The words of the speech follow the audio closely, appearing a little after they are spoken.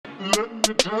What?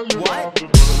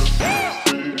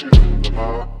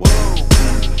 Whoa.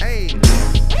 Hey.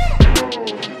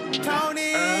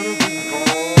 Tony.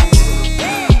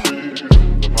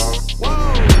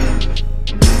 Whoa.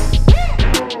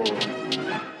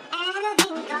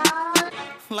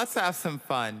 Let's have some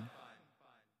fun.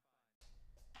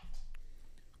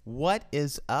 What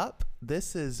is up?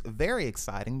 This is very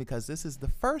exciting because this is the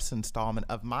first installment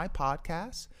of my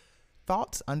podcast,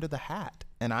 Thoughts Under the Hat.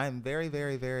 And I am very,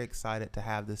 very, very excited to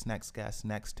have this next guest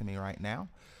next to me right now.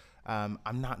 I'm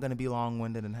not going to be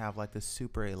long-winded and have like this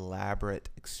super elaborate,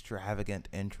 extravagant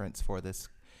entrance for this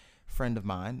friend of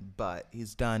mine, but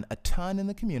he's done a ton in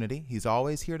the community. He's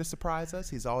always here to surprise us.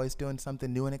 He's always doing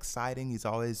something new and exciting. He's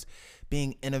always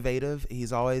being innovative.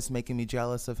 He's always making me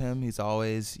jealous of him. He's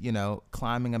always,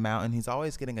 climbing a mountain. He's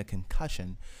always getting a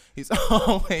concussion. He's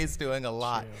always doing a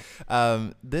lot.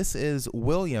 This is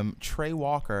William Trey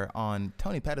Walker on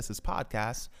Tony Pettis'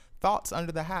 podcast, Thoughts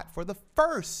Under the Hat, for the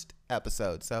first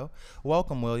episode. So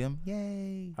welcome, William.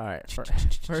 Yay. All right.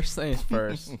 First things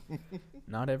first.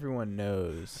 Not everyone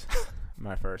knows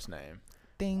my first name.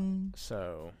 Ding.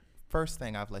 So first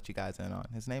thing I've let you guys in on.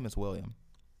 His name is William.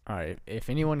 All right. If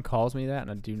anyone calls me that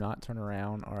and I do not turn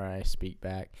around or I speak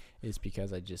back, it's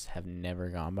because I just have never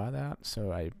gone by that.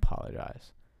 So I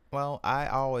apologize. Well, I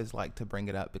always like to bring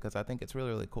it up because I think it's really,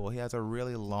 really cool. He has a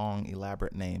really long,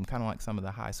 elaborate name, kind of like some of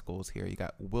the high schools here. You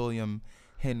got William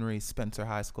Henry Spencer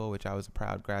High School, which I was a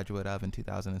proud graduate of in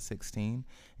 2016. And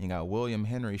you got William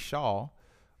Henry Shaw,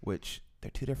 which they're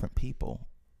two different people.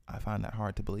 I find that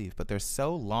hard to believe, but they're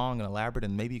so long and elaborate,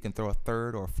 and maybe you can throw a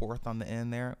third or a fourth on the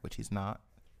end there, which he's not.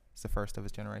 It's the first of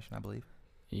his generation, I believe.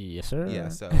 Yes, sir. Yeah,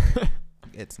 so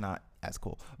it's not as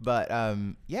cool. But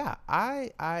yeah,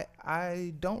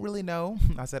 I don't really know.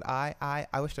 I said I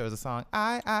wish there was a song.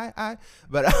 But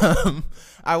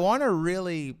I want to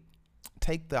really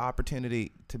take the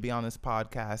opportunity to be on this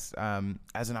podcast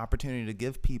as an opportunity to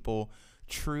give people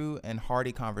true and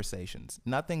hearty conversations.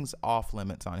 Nothing's off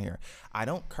limits on here. I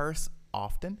don't curse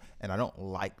often, and I don't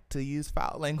like to use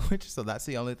foul language, so that's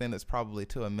the only thing that's probably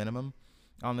to a minimum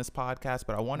on this podcast.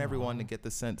 But I want everyone to get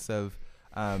the sense of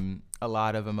a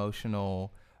lot of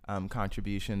emotional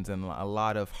contributions and a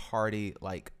lot of hearty,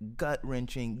 like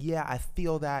gut-wrenching, yeah, I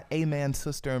feel that, amen,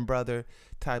 sister and brother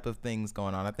type of things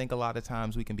going on. I think a lot of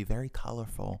times we can be very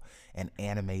colorful and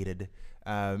animated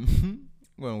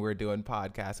when we're doing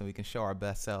podcasts, and we can show our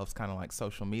best selves, kind of like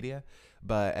social media.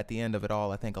 But at the end of it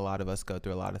all, I think a lot of us go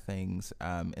through a lot of things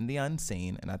in the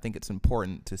unseen, and I think it's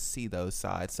important to see those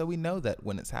sides so we know that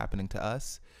when it's happening to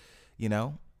us,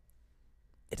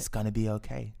 it's going to be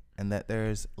okay, and that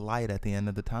there's light at the end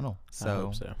of the tunnel. So, I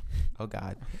hope so. Oh,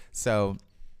 God. So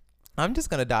I'm just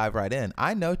going to dive right in.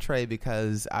 I know Trey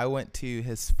because I went to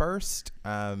his first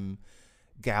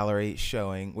gallery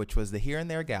showing, which was the Here and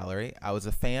There Gallery. I was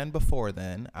a fan before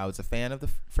then. I was a fan of the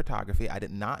photography. I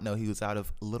did not know he was out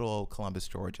of little old Columbus,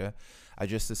 Georgia. I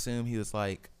just assumed he was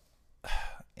like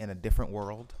in a different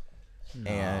world. No.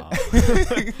 And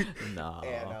No.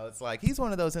 and I was like, he's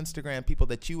one of those Instagram people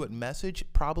that you would message,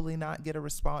 probably not get a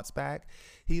response back.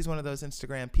 He's one of those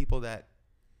Instagram people that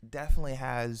definitely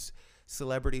has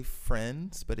celebrity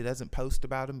friends, but he doesn't post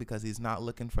about them because he's not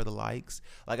looking for the likes.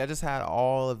 Like, I just had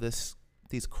all of these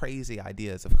crazy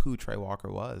ideas of who Trey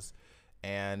Walker was.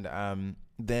 And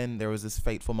then there was this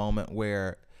fateful moment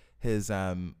where his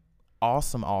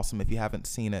awesome, if you haven't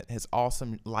seen it, his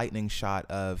awesome lightning shot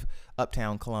of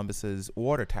Uptown Columbus's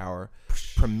water tower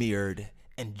premiered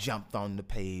and jumped on the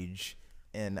page.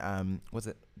 And was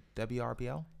it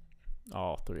WRBL?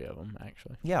 All three of them,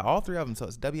 actually. Yeah, all three of them. So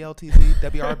it's WLTZ,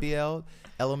 WRBL,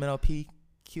 LMNOP,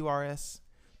 QRS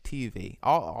TV.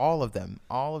 All of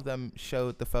them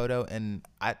showed the photo, and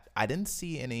I didn't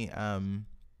see any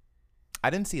I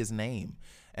didn't see his name,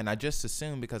 and I just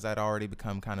assumed, because I'd already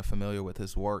become kind of familiar with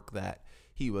his work, that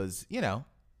he was,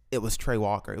 it was Trey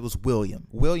Walker. It was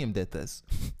William did this.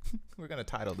 We're gonna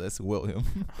title this William.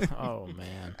 Oh,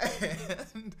 man.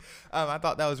 And I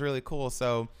thought that was really cool.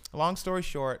 So long story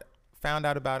short, found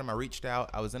out about him. I reached out.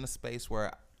 I was in a space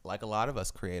where, like a lot of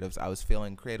us creatives, I was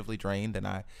feeling creatively drained, and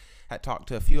I had talked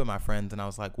to a few of my friends, and I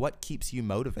was like, what keeps you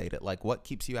motivated? Like, what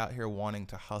keeps you out here wanting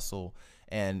to hustle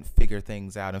and figure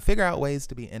things out and figure out ways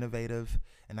to be innovative,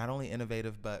 and not only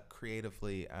innovative, but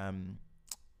creatively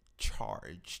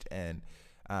charged and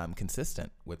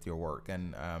consistent with your work.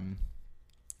 And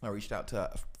I reached out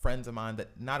to friends of mine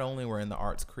that not only were in the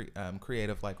arts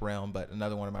creative like realm, but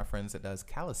another one of my friends that does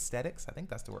calisthenics. I think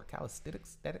that's the word,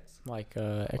 calisthenics. Like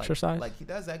exercise? Like he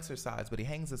does exercise, but he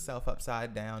hangs himself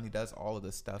upside down. He does all of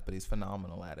this stuff, but he's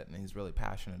phenomenal at it, and he's really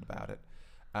passionate about it.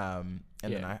 I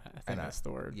think that's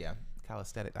the word. Yeah,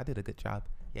 calisthenics. I did a good job.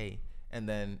 Yay. And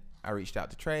then I reached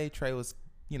out to Trey. Trey was,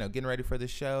 getting ready for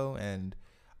this show, and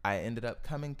I ended up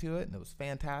coming to it, and it was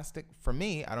fantastic. For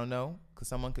me, I don't know, because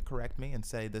someone could correct me and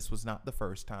say this was not the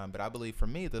first time, but I believe for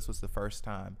me, this was the first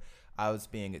time I was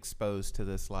being exposed to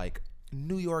this, like,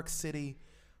 New York City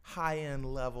high-end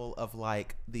level of,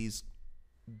 like, these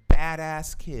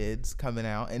badass kids coming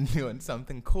out and doing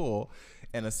something cool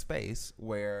in a space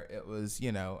where it was,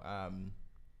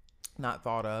 not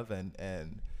thought of,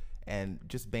 and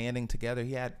just banding together.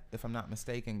 He had, if I'm not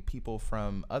mistaken, people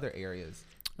from other areas.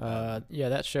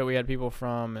 That show we had people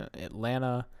from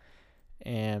Atlanta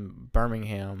and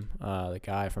Birmingham. The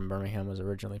guy from Birmingham was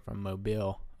originally from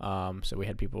Mobile, so we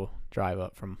had people drive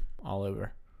up from all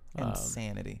over.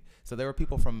 Insanity. So there were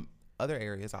people from other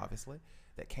areas, obviously,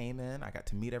 that came in. I got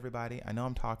to meet everybody. I know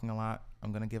I'm talking a lot.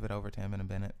 I'm going to give it over to him in a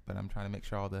minute, but I'm trying to make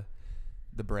sure all the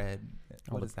bread.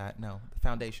 What is that? No, the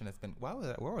foundation has been. Where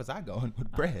was I going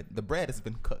with bread? The bread has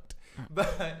been cooked,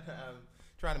 but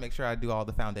trying to make sure I do all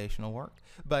the foundational work.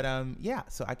 But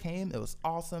so I came. It was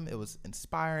awesome. It was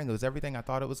inspiring. It was everything I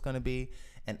thought it was going to be,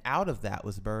 and out of that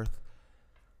was birthed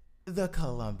the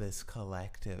Columbus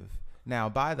Collective. Now,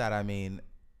 by that I mean,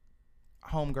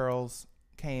 homegirls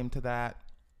came to that.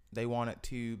 They wanted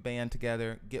to band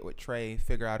together, get with Trey,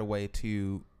 figure out a way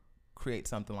to create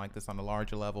something like this on a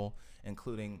larger level,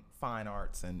 including fine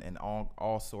arts and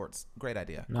all sorts. Great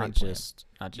idea. Not Great just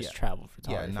travel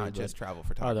photography. Yeah, not just travel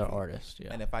photography. Other artists,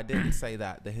 yeah. And if I didn't say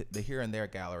that, the Here and There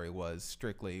gallery was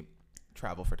strictly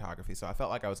travel photography. So I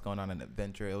felt like I was going on an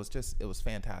adventure. It was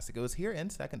fantastic. It was here in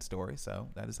Second Story, so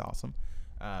that is awesome.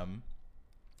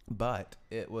 But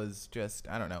it was just,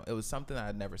 I don't know, it was something I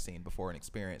had never seen before and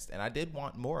experienced, and I did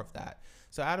want more of that.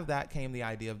 So out of that came the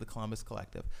idea of the Columbus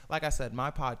Collective. Like I said,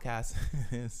 my podcast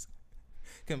is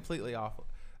completely off,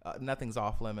 nothing's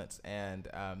off limits, and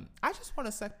I just want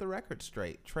to set the record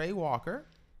straight. Trey Walker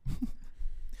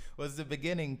was the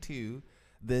beginning to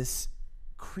this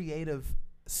creative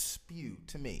spew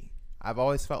to me. I've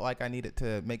always felt like I needed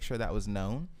to make sure that was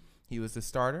known. He was the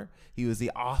starter. He was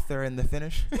the author and the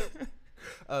finish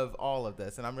of all of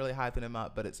this, and I'm really hyping him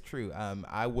up, but it's true.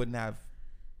 I wouldn't have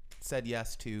said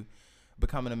yes to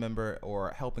becoming a member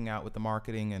or helping out with the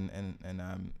marketing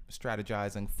and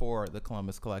strategizing for the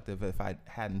Columbus Collective if I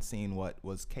hadn't seen what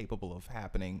was capable of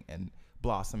happening and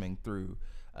blossoming through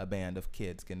a band of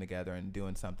kids getting together and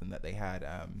doing something that they had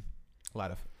a lot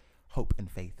of hope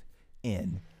and faith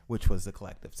in, which was the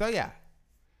collective. So yeah,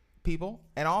 people,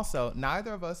 and also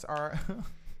neither of us are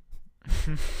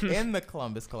in the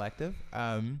Columbus Collective.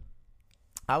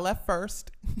 I left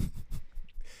first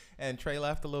and Trey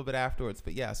left a little bit afterwards,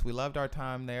 but yes, we loved our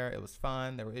time there. It was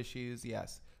fun. There were issues.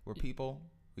 Yes, we're people.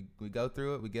 We go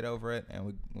through it, we get over it,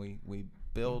 and we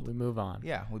build. We move on.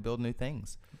 Yeah, we build new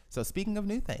things. So speaking of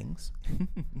new things,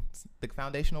 the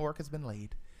foundational work has been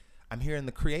laid. I'm here in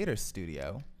the Creators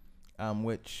Studio,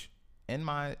 which in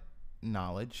my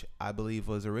knowledge, I believe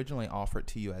was originally offered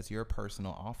to you as your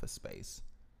personal office space.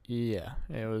 Yeah,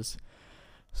 it was.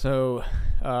 So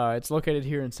it's located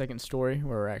here in Second Story,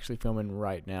 where we're actually filming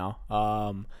right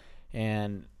now.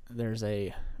 And there's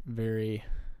a very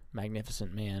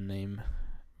magnificent man named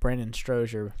Brandon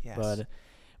Strozier. Yes. But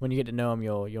when you get to know him,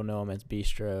 you'll know him as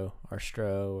Bistro or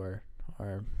Stro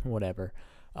or whatever.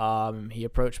 He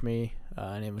approached me,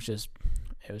 and it was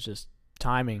just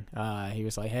timing. He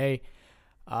was like, "Hey,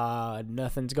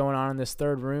 nothing's going on in this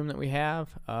third room that we have.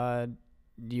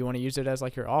 Do you want to use it as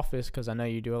like your office? Because I know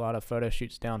you do a lot of photo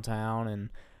shoots downtown, and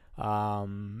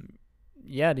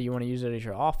do you want to use it as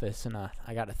your office?" And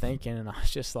I got to thinking, and I was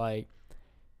just like,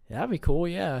 that'd be cool.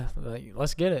 Yeah, like,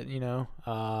 let's get it,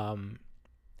 And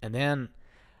then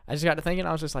I just got to thinking,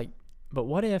 I was just like, but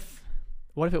what if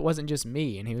it wasn't just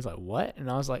me? And he was like, what?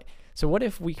 And I was like, so what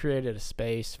if we created a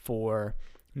space for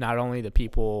not only the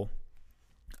people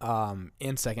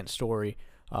in Second Story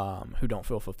who don't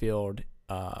feel fulfilled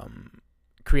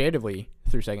creatively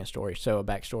through Second Story. So a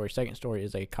backstory, Second Story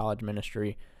is a college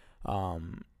ministry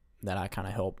that I kind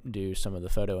of help do some of the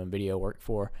photo and video work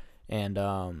for. And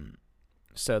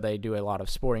so they do a lot of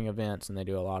sporting events, and they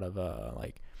do a lot of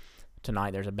like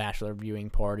tonight there's a bachelor viewing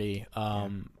party.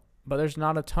 But there's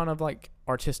not a ton of like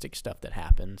artistic stuff that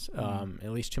happens,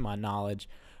 at least to my knowledge.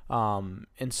 And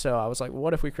so I was like,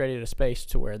 what if we created a space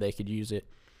to where they could use it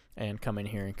and come in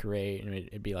here and create, and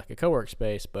it'd be like a co-work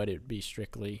space, but it'd be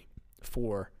strictly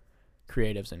for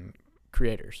creatives and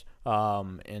creators.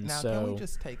 And now, so can we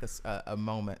just take a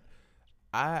moment?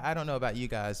 I don't know about you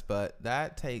guys, but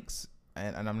that takes,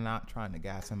 and I'm not trying to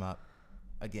gas him up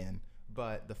again,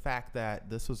 but the fact that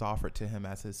this was offered to him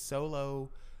as his solo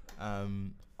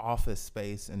office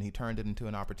space, and he turned it into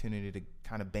an opportunity to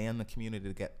kind of band the community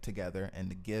to get together and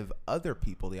to give other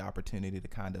people the opportunity to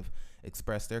kind of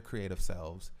express their creative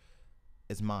selves,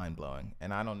 is mind-blowing.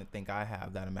 And I don't think I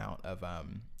have that amount of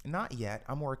not yet,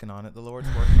 I'm working on it, the Lord's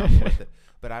working on me with it,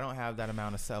 but I don't have that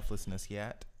amount of selflessness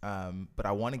yet. But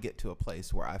I want to get to a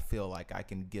place where I feel like I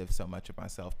can give so much of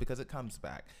myself, because it comes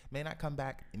back. May not come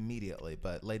back immediately,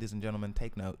 but ladies and gentlemen,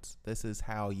 take notes. This is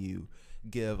how you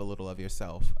give a little of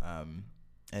yourself,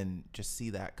 and just see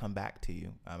that come back to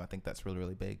you. I think that's really,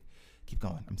 really big. Keep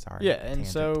going. I'm sorry. Yeah, and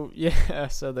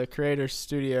Tangent. so the Creators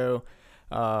Studio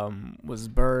was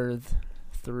birthed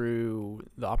through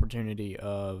the opportunity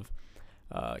of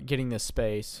getting this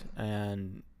space,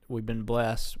 and we've been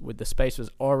blessed with the space was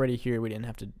already here. We didn't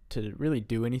have to really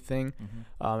do anything.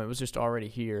 It was just already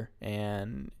here,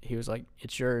 and he was like,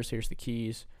 "It's yours. Here's the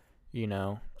keys. You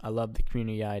know, I love the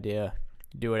community idea.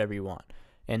 Do whatever you want."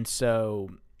 And so,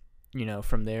 you know,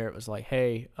 from there it was like,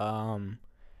 hey,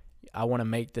 I want to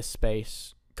make this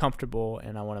space comfortable,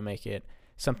 and I want to make it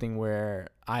something where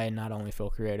I not only feel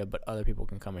creative, but other people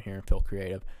can come in here and feel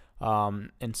creative.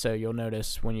 And so you'll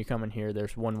notice when you come in here,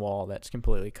 there's one wall that's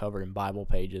completely covered in Bible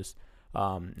pages.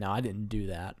 Now, I didn't do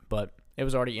that, but it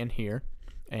was already in here,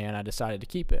 and I decided to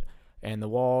keep it. And the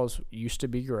walls used to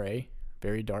be gray,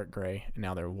 very dark gray, and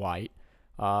now they're white.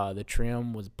 The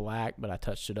trim was black, but I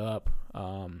touched it up.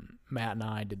 Matt and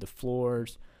I did the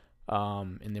floors,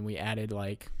 and then we added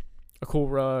like a cool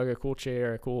rug, a cool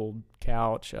chair, a cool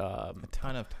couch. A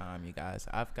ton of time, you guys.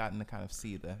 I've gotten to kind of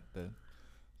see the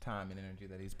time and energy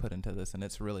that he's put into this, and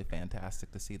it's really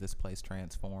fantastic to see this place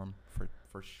transform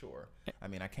for sure. I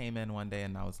mean, I came in one day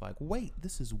and I was like, wait,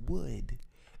 this is wood.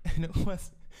 And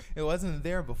it wasn't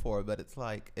there before, but it's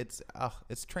like it's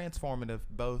transformative,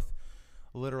 both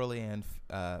literally and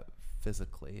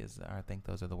physically. I think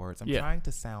those are the words. I'm trying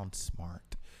to sound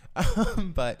smart.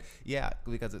 But yeah,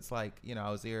 because it's like, you know,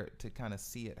 I was there to kind of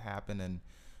see it happen, and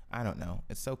I don't know.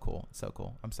 It's so cool. It's so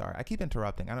cool. I'm sorry. I keep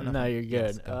interrupting. I don't know. No, you're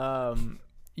good.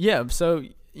 Yeah. So,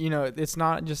 you know, it's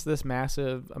not just this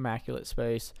massive, immaculate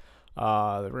space.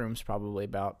 The room's probably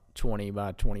about 20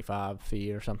 by 25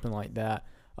 feet or something like that.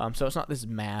 So it's not this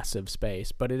massive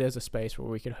space, but it is a space where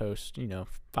we could host, you know,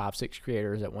 5-6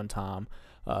 creators at one time,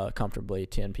 comfortably,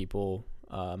 10 people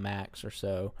max or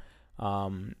so.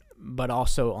 But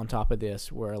also on top of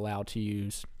this, we're allowed to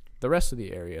use the rest of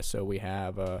the area. So we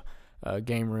have a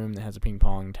game room that has a ping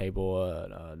pong table,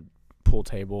 a pool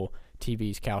table,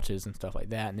 TVs, couches, and stuff like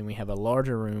that. And then we have a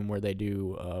larger room where they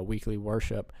do weekly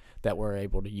worship that we're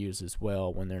able to use as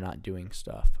well when they're not doing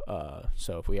stuff.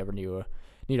 So if we ever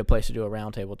need a place to do a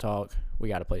roundtable talk, we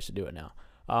got a place to do it now.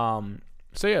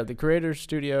 So yeah, the Creators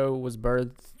Studio was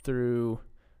birthed through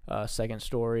Second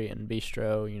Story and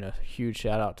Bistro. You know, huge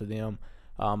shout out to them.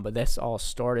 But that's all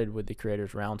started with the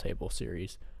Creators Roundtable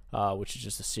series, which is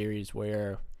just a series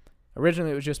where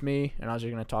originally it was just me, and I was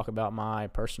just going to talk about my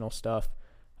personal stuff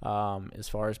as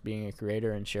far as being a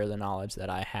creator and share the knowledge that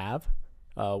I have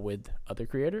with other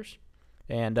creators.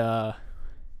 And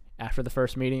after the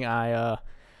first meeting, I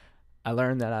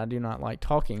learned that I do not like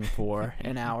talking for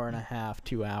an hour and a half,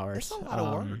 2 hours. It's a lot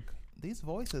of work. These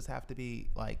voices have to be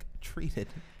like treated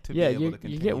to be able to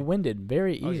continue. You get winded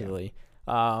very easily.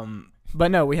 Yeah. But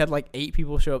no, we had like 8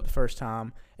 people show up the first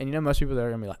time, and you know most people are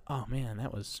gonna be like, "Oh man,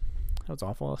 that was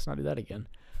awful. Let's not do that again."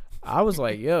 I was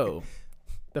like, "Yo,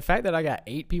 the fact that I got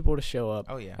 8 people to show up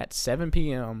at 7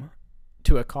 p.m.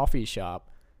 to a coffee shop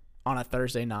on a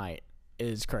Thursday night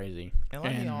is crazy." And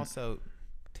let me also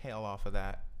tail off of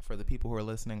that for the people who are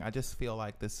listening. I just feel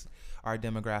like our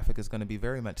demographic is going to be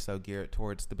very much so geared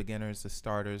towards the beginners, the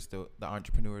starters, the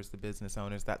entrepreneurs, the business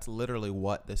owners. That's literally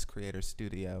what this Creators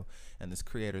Studio and this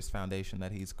Creators Foundation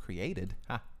that he's created,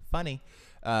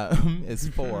 is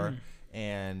for.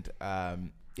 And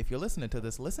if you're listening to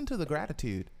this, listen to the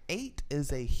gratitude. 8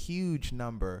 is a huge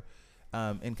number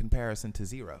in comparison to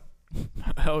 0.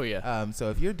 Oh yeah.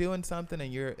 So if you're doing something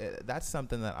and that's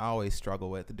something that I always struggle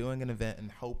with, doing an event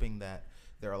and hoping that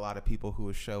there are a lot of people who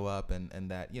will show up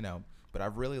and that, you know, but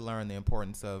I've really learned the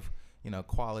importance of, you know,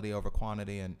 quality over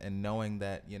quantity and knowing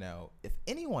that, you know, if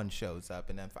anyone shows up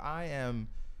and if I am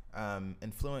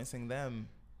influencing them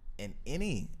in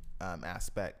any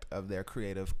aspect of their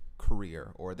creative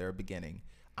career or their beginning,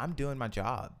 I'm doing my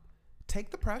job. Take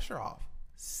the pressure off.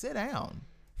 Sit down.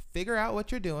 Figure out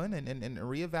what you're doing and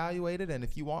reevaluate it. And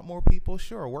if you want more people,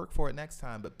 sure, work for it next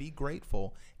time. But be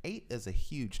grateful. 8 is a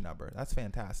huge number. That's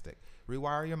fantastic.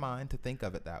 Rewire your mind to think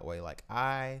of it that way. Like,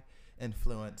 I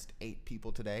influenced 8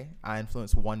 people today. I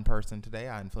influenced 1 person today.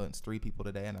 I influenced 3 people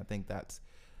today. And I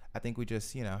think we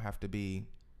just, you know, have to be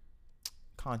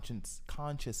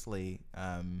consciously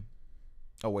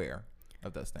aware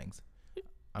of those things.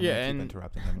 I'm Yeah, gonna keep and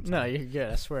interrupting him. I'm no, sorry. you're good.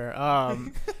 I swear.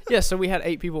 Yeah. So we had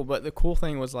 8 people, but the cool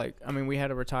thing was like, I mean, we had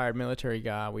a retired military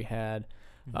guy. We had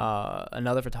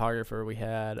another photographer. We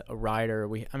had a writer.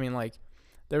 I mean, like,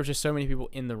 there was just so many people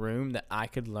in the room that I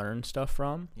could learn stuff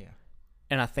from. Yeah.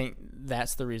 And I think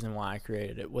that's the reason why I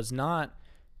created it. Was not,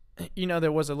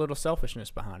 there was a little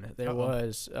selfishness behind it. There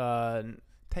was.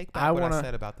 Take back what I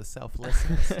said about the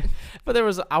selflessness. But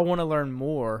I want to learn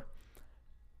more.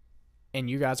 And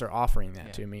you guys are offering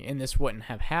that to me. And this wouldn't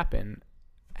have happened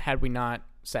had we not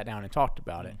sat down and talked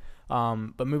about it.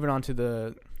 But moving on to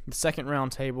the second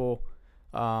round table.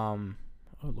 Oh,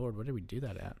 Lord, what did we do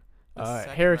that at?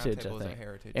 Heritage, I think.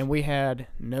 Heritage. And we had,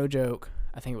 no joke,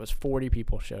 I think it was 40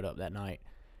 people showed up that night.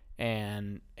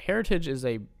 And Heritage is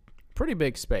a pretty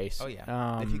big space. Oh,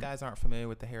 yeah. If you guys aren't familiar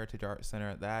with the Heritage Art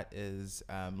Center, that is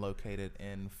located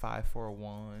in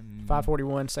 541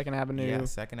 2nd Avenue. Yeah,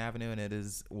 2nd Avenue, and it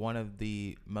is one of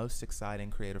the most exciting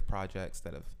creative projects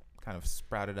that have kind of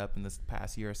sprouted up in this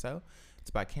past year or so. It's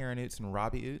by Karen Oots and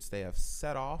Robbie Oots. They have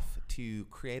set off to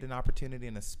create an opportunity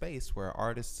in a space where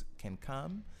artists can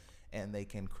come and they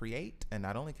can create, and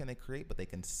not only can they create, but they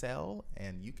can sell,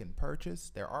 and you can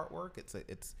purchase their artwork.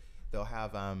 They'll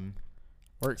have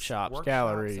workshops,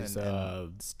 galleries,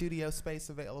 and studio space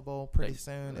available pretty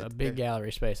soon. A big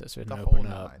gallery space that's going to the open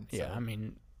whole up. nine, Yeah, so. I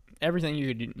mean, everything you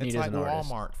could need as an artist.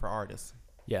 It's like Walmart for artists.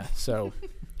 Yeah, so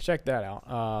check that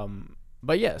out.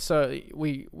 But yeah, so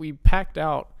we packed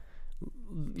out,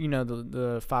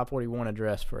 the 541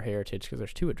 address for Heritage, because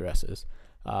there's 2 addresses.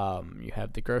 You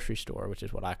have the grocery store, which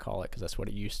is what I call it, because that's what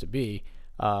it used to be,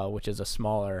 which is a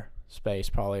smaller space,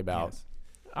 probably about,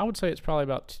 I would say it's probably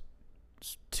about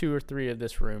 2 or 3 of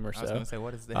this room or so. I was going to say,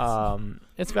 what is this?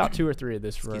 It's about 2 or 3 of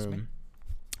this Excuse room. me?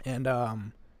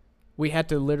 And we had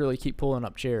to literally keep pulling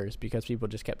up chairs because people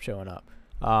just kept showing up.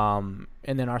 And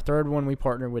then our third one, we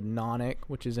partnered with Nonic,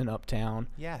 which is in Uptown.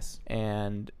 Yes.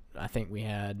 And I think we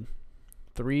had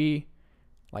 3,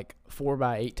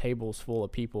 4x8 tables full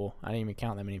of people. I didn't even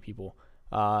count that many people.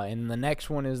 And the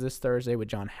next one is this Thursday with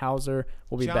John Hauser.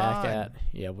 We'll be back at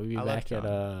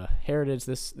Heritage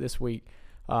this week.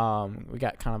 We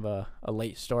got kind of a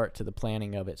late start to the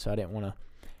planning of it, so I didn't want to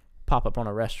pop up on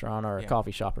a restaurant or a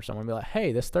coffee shop or somewhere and be like,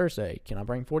 hey, this Thursday, can I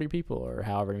bring 40 people, or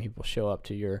however many people show up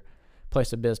to your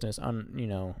place of business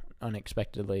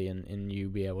unexpectedly, and you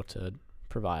be able to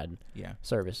provide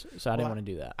service. So I didn't want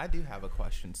to do that. I do have a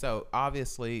question. So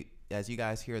obviously, as you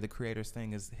guys hear, the Creators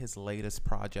Thing is his latest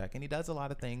project, and he does a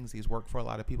lot of things. He's worked for a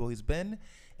lot of people. He's been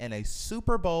in a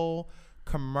Super Bowl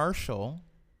commercial.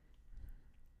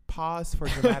 Pause for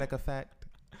dramatic effect.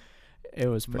 It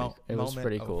was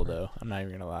pretty cool, though. I'm not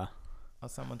even gonna lie. Oh,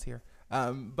 someone's here.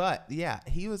 But yeah,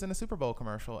 he was in a Super Bowl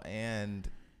commercial, and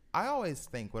I always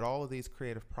think with all of these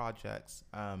creative projects,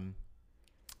 and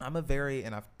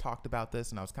I've talked about this,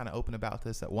 and I was kind of open about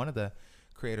this at one of the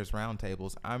creators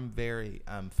roundtables. I'm very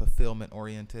fulfillment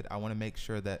oriented. I want to make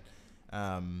sure that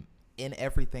in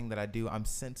everything that I do, I'm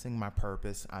sensing my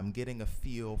purpose. I'm getting a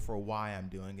feel for why I'm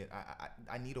doing it.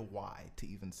 I need a why to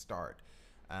even start.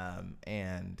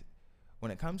 And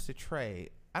when it comes to Trey,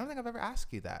 I don't think I've ever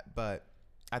asked you that, but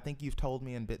I think you've told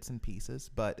me in bits and pieces.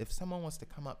 But if someone was to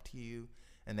come up to you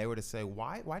and they were to say,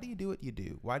 why do you do what you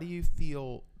do? Why do you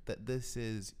feel that this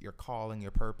is your calling,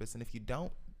 your purpose? And if you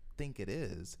don't think it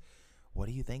is, what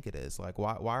do you think it is? Like,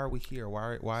 why are we here?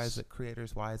 Why is it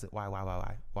creators? Why is it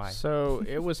why? So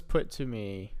it was put to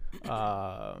me,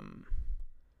 I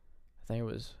think it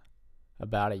was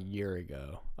about a year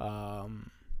ago.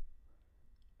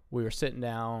 We were sitting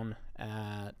down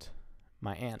at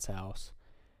my aunt's house,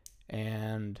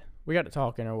 and we got to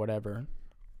talking or whatever,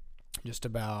 just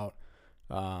about,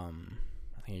 I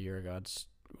think a year ago,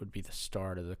 would be the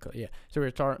start of so we were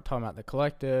talking about the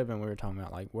collective, and we were talking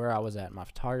about like where I was at in my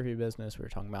photography business. We were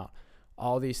talking about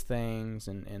all these things,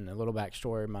 and a little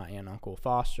backstory of my aunt and uncle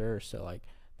Foster. So like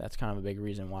that's kind of a big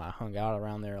reason why I hung out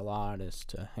around there a lot, is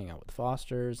to hang out with the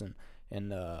Fosters and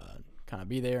kind of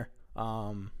be there.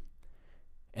 And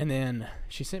then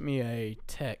she sent me a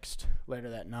text later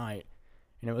that night,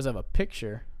 and it was of a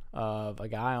picture of a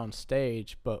guy on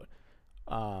stage, but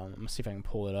I'm gonna see if I can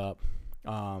pull it up.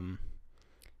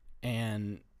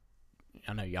 And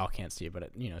I know y'all can't see it, but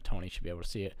Tony should be able to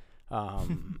see it.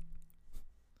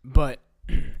 But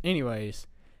anyways,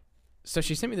 so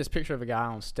she sent me this picture of a guy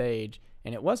on stage,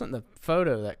 and it wasn't the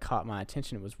photo that caught my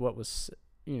attention. It was what was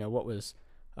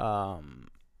on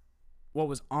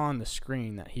the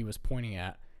screen that he was pointing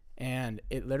at, and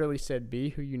it literally said, "Be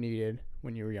who you needed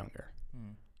when you were younger."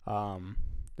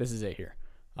 This is it here.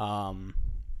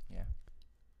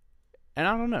 and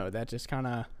I don't know, that's just kind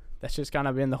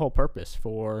of been the whole purpose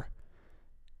for.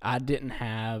 I didn't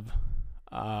have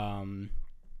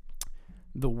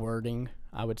the wording,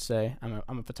 I would say. I'm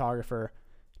a photographer.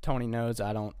 Tony knows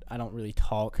I don't really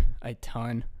talk a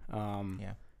ton.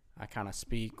 Yeah. I kind of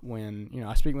speak when,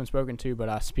 I speak when spoken to, but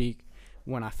I speak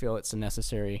when I feel it's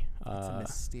necessary. It's a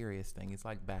mysterious thing. It's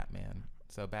like Batman.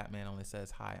 So Batman only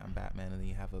says, "Hi, I'm Batman," and then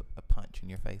you have a punch in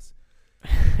your face.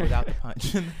 Without the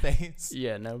punch in the face.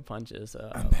 Yeah, no punches.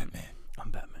 I'm Batman.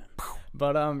 I'm Batman.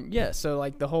 But yeah, so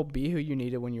like the whole be who you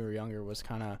needed when you were younger was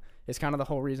kind of the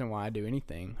whole reason why I do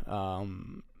anything.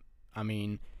 I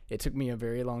mean, it took me a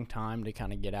very long time to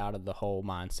kind of get out of the whole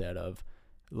mindset of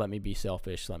let me be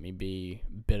selfish, let me be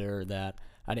bitter that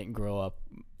I didn't grow up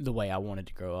the way I wanted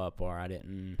to grow up, or I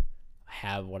didn't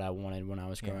have what I wanted when I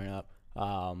was growing up.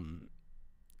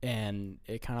 And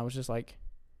it kind of was just like,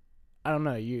 I don't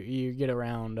know, you get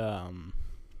around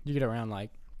like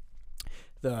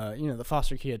the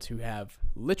foster kids who have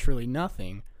literally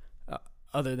nothing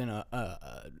other than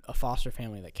a foster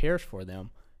family that cares for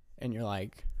them, and you're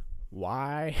like,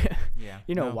 why? Yeah.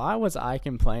 Why was I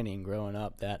complaining growing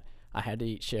up that I had to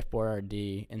eat Chef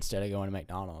Boyardee instead of going to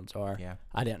McDonald's, or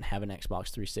I didn't have an Xbox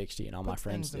 360 and all my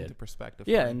friends did. Into perspective.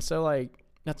 Yeah, and so like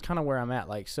that's kind of where I'm at.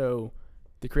 Like, so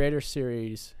the Creator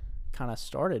Series kind of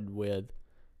started with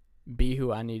be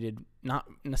who I needed, not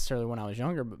necessarily when I was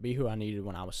younger, but be who I needed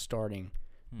when I was starting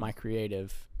my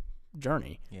creative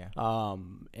journey. Yeah.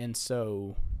 And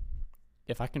so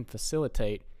if I can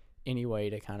facilitate any way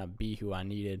to kind of be who I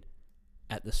needed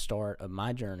at the start of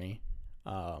my journey,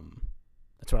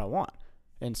 that's what I want.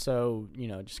 And so,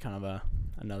 just kind of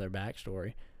another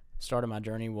backstory. Start of my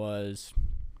journey was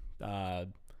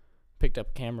picked up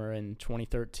a camera in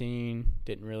 2013,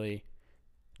 didn't really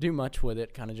do much with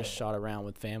it, kind of just shot around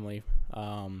with family,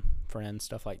 friends,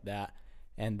 stuff like that.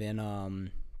 And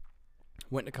then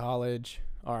went to college,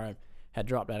 or had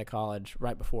dropped out of college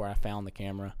right before I found the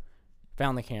camera,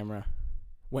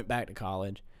 went back to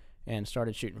college and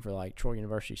started shooting for like Troy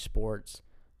University sports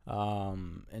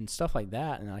and stuff like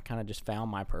that. And I kind of just found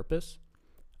my purpose,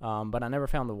 but I never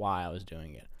found the why I was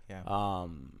doing it. Yeah.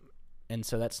 And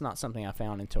so that's not something I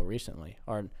found until recently,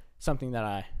 or something that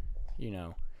I,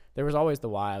 there was always the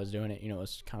why I was doing it. It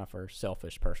was kind of for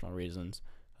selfish personal reasons,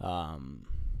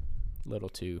 little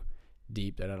too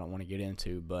deep that I don't want to get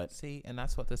into, but see, and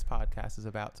that's what this podcast is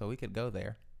about, so we could go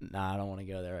there. Nah, I don't want to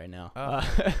go there right now.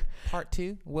 Part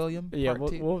 2, William. Yeah,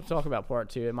 we'll talk about part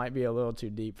 2. It might be a little too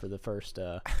deep for the first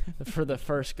for the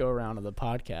first go around of the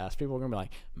podcast. People are gonna be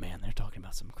like, "Man, they're talking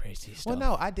about some crazy stuff." Well,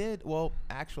 no, I did. Well,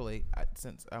 actually,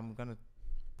 since I'm gonna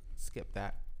skip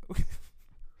that,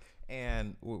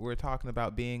 and we're talking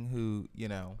about being who you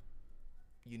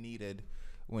needed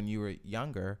when you were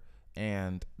younger.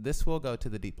 And this will go to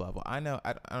the deep level. I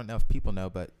don't know if people know,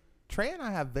 but Trey and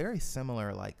I have very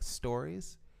similar like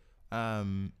stories.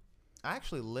 I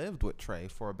actually lived with Trey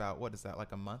for about, what is that,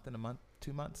 like a month,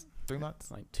 2 months, 3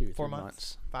 months, like 2 or 3 4 months,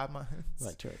 months, 5 months,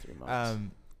 like 2 or 3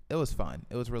 months. It was fun.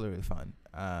 It was really, really fun.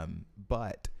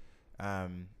 But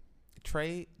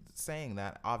Trey saying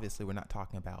that, obviously we're not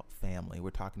talking about family. We're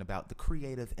talking about the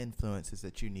creative influences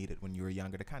that you needed when you were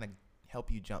younger to kind of help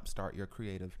you jumpstart your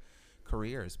creative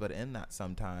careers. But in that,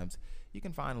 sometimes you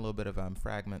can find a little bit of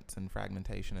fragments and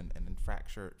fragmentation and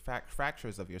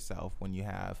fractures of yourself when you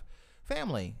have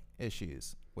family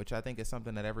issues, which I think is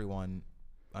something that everyone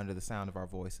under the sound of our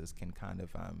voices can kind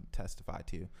of testify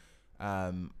to.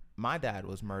 My dad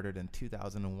was murdered in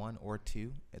 2001 or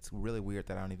 2. It's really weird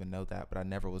that I don't even know that, but I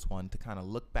never was one to kind of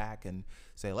look back and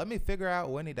say, let me figure out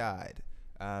when he died.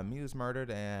 He was murdered,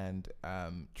 and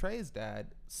Trey's dad,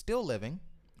 still living,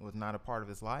 was not a part of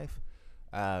his life,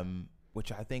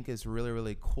 which I think is really,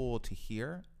 really cool to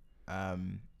hear.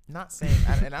 Not saying,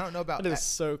 and I don't know about It is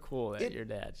so cool that your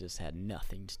dad just had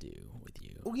nothing to do with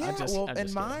you. Well, yeah,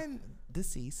 and mine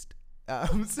deceased.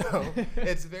 So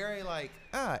it's very like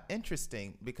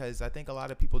interesting, because I think a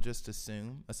lot of people just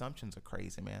assumptions are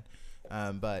crazy, man.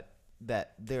 But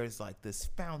that there's like this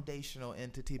foundational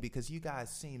entity, because you guys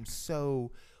seem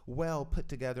so well put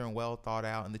together and well thought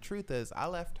out. And the truth is, I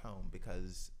left home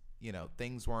because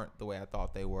things weren't the way I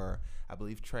thought they were. I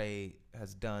believe Trey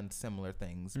has done similar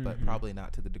things, but probably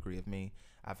not to the degree of me.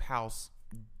 I've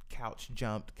couch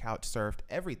jumped, couch surfed,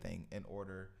 everything in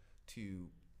order to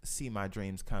see my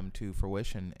dreams come to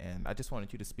fruition. And I just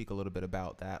wanted you to speak a little bit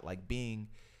about that, like being,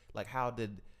 like, how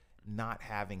did not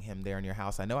having him there in your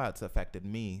house, I know how it's affected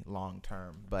me long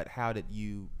term, but how did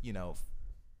you,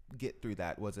 get through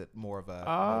that? Was it more of a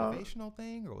motivational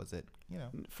thing, or was it,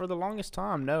 For the longest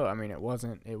time, no. I mean, it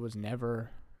wasn't. It was never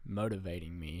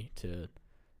motivating me to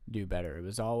do better. It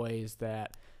was always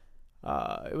that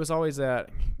it was always that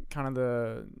kind of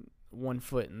the one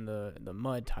foot in the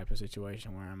mud type of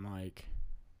situation where I'm like,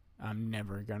 I'm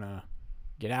never gonna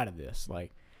get out of this.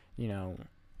 Like, you know,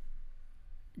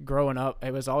 growing up,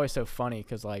 it was always so funny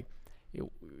because like, you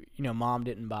know, mom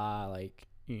didn't buy like,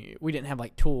 we didn't have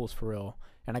like tools for real,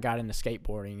 and I got into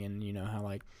skateboarding, and you know how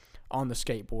like on the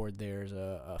skateboard there's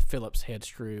a Phillips head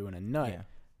screw and a nut. Yeah.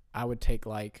 I would take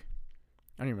like,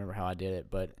 I don't even remember how I did it,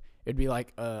 but it'd be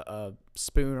like a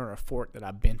spoon or a fork that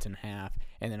I bent in half,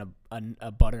 and then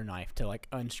a butter knife to like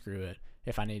unscrew it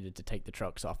if I needed to take the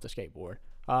trucks off the skateboard.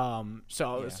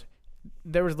 So it was,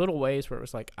 there was little ways where it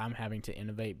was like I'm having to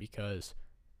innovate because,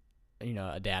 you know,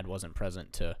 a dad wasn't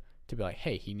present to be like,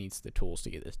 hey, he needs the tools to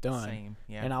get this done. Same,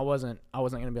 yeah. And I wasn't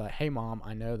gonna be like, hey mom,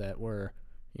 I know that we're,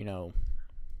 you know,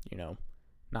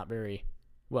 not very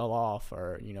well off,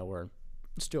 or you know, we're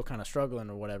still kind of struggling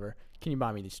or whatever. Can you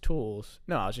buy me these tools?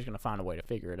 No, I was just gonna find a way to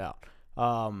figure it out.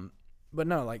 But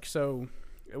no, like, so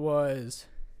it was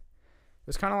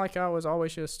kind of like I was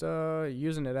always just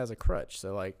using it as a crutch.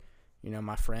 So like, you know,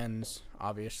 my friends,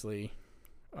 obviously,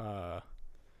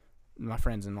 my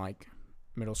friends in like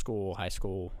middle school, high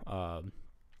school,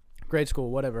 grade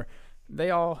school, whatever,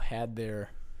 they all had their,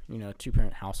 you know,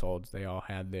 2-parent households. They all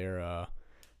had their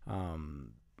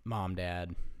mom,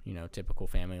 dad, you know, typical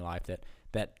family life that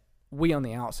we on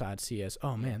the outside see as,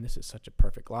 oh man, this is such a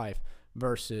perfect life,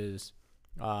 versus,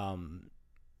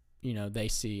 you know, they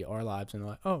see our lives and they're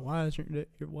like, oh, why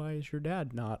is your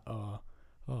dad not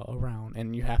around?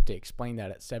 And you have to explain that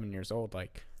at 7 years old,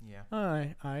 like, Yeah.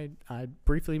 I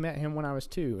briefly met him when I was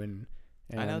 2, and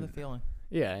I know the feeling.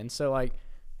 yeah, and so like,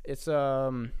 it's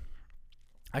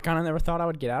I kind of never thought I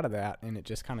would get out of that, and it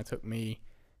just kind of took me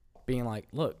being like,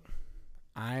 look,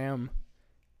 I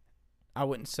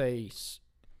wouldn't say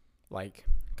like,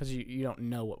 because you don't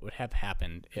know what would have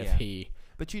happened if he.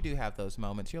 But you do have those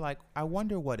moments. You're like, I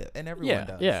wonder what if, and everyone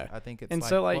does. Yeah. I think it's And like,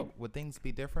 so, like, would things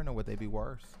be different or would they be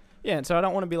worse? Yeah, and so I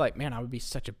don't want to be like, man, I would be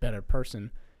such a better person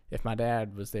if my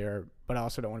dad was there, but I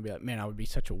also don't want to be like, man, I would be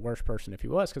such a worse person if he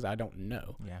was, because I don't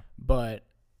know. Yeah. But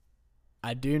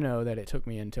I do know that it took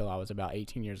me until I was about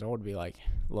 18 years old to be like,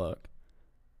 look,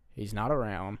 he's not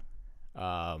around.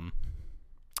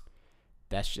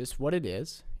 That's just what it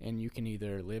is, and you can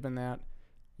either live in that,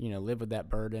 you know, live with that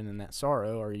burden and that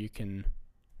sorrow, or you can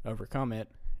overcome it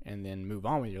and then move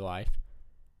on with your life.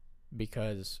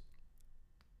 Because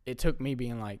it took me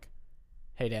being like,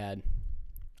 hey dad,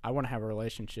 I want to have a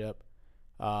relationship.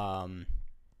 You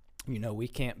know, we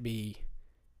can't be,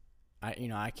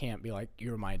 I can't be like,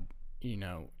 you're my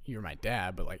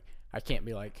dad, but like, I can't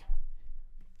be like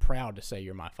proud to say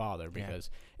you're my father,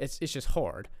 because it's just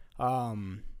hard.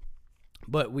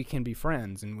 But we can be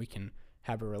friends and we can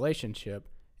have a relationship.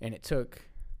 And it took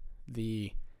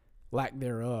the lack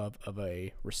thereof of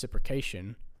a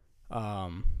reciprocation,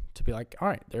 to be like, all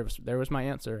right, there was my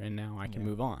answer, and now I can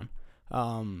move on.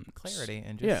 Clarity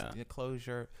and just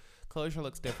closure. Closure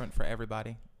looks different for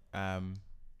everybody,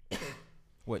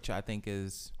 which I think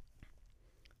is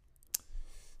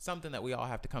something that we all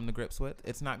have to come to grips with.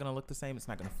 It's not going to look the same. It's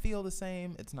not going to feel the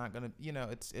same. It's not going to, you know,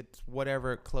 it's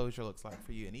whatever closure looks like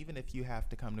for you. And even if you have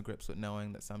to come to grips with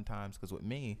knowing that sometimes, because with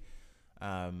me,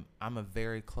 I'm a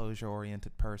very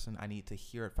closure-oriented person. I need to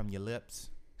hear it from your lips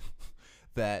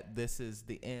that this is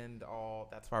the end all.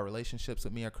 That's why relationships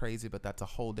with me are crazy, but that's a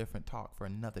whole different talk for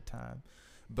another time.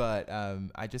 But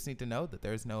I just need to know that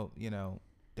there's no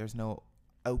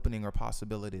opening or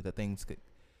possibility that things could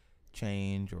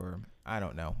change, or I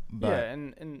don't know. But yeah,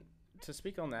 and to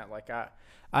speak on that, like,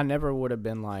 I never would have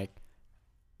been like,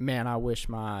 man, I wish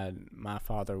my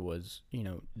father was, you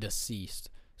know, deceased,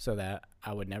 so that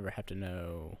I would never have to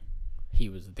know he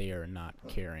was there and not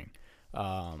caring.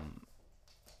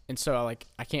 And so, like,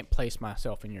 I can't place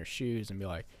myself in your shoes and be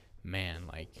like, man,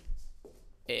 like,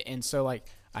 and so, like,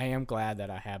 I am glad that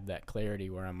I have that clarity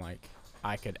where I'm like,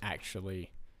 I could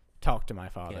actually talk to my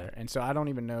father. And so I don't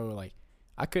even know, like,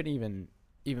 I couldn't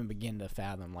even begin to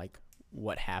fathom, like,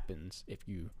 what happens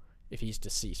if he's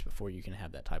deceased before you can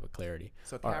have that type of clarity.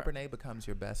 So Cabernet becomes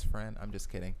your best friend. I'm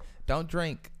just kidding. Don't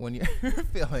drink when you're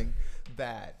feeling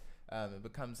bad. It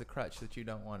becomes a crutch that you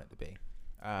don't want it to be.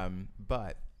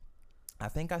 But I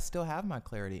think I still have my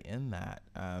clarity in that.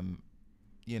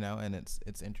 You know, and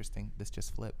it's interesting. This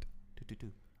just flipped.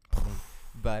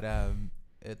 But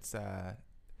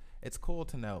it's cool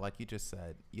to know, like you just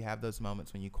said, you have those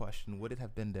moments when you question, would it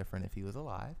have been different if he was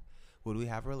alive? Would we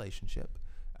have a relationship?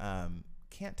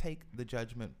 Can't take the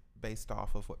judgment based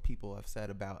off of what people have said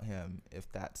about him,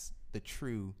 if that's the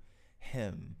true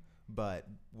him. But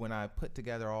when I put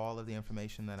together all of the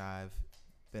information that I've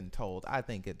been told, I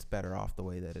think it's better off the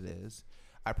way that it is.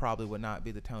 I probably would not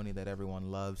be the Tony that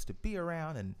everyone loves to be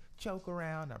around and joke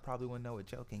around. I probably wouldn't know what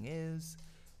joking is.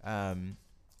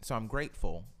 So I'm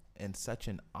grateful in such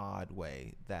an odd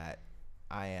way that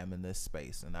I am in this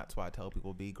space. And that's why I tell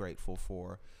people, be grateful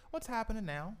for what's happening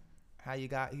now, how you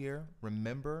got here.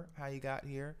 Remember how you got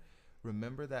here.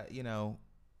 Remember that, you know,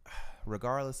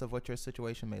 regardless of what your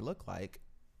situation may look like,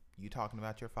 you talking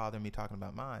about your father, me talking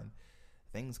about mine,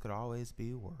 things could always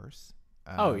be worse.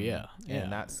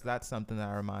 And that's something that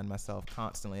I remind myself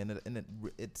constantly. And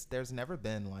it's there's never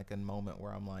been like a moment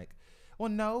where I'm like, well,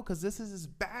 no, because this is as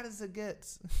bad as it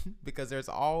gets, because there's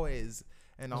always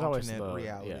an alternate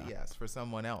reality, yes, for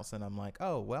someone else. And I'm like,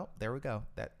 oh, well, there we go.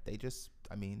 That they just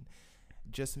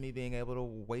me being able to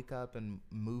wake up and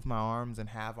move my arms and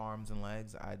have arms and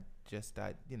legs,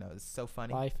 you know, it's so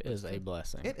funny. Life is a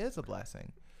blessing. It is a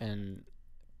blessing. And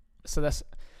so that's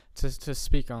to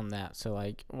speak on that. So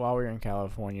like while we were in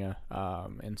California,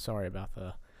 and sorry about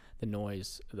the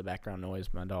noise, the background noise,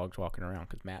 my dog's walking around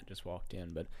because Matt just walked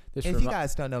in. But this, if you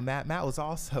guys don't know, Matt was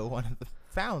also one of the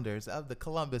founders of the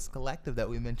Columbus Collective that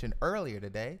we mentioned earlier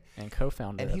today, and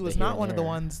co-founder. And he was not one of the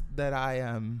ones that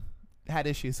I had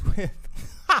issues with.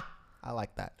 I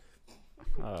like that.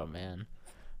 Oh man.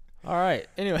 All right.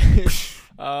 Anyway,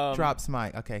 drops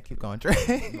mic. Okay, keep going,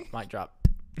 Trey. Mic drop.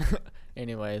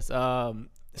 Anyways,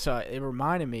 so it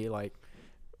reminded me, like,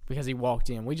 because he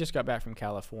walked in. We just got back from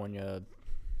California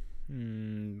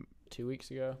 2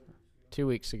 weeks ago. 2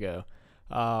 weeks ago.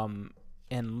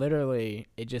 And literally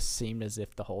it just seemed as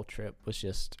if the whole trip was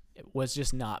just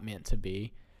not meant to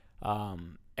be.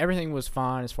 Everything was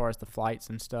fine as far as the flights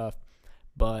and stuff,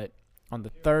 but on the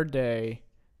third day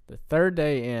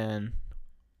in,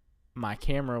 my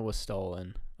camera was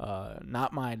stolen.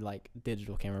 Not my like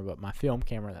digital camera, but my film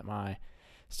camera that my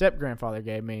step-grandfather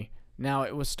gave me. Now,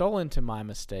 it was stolen to my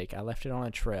mistake. I left it on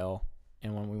a trail,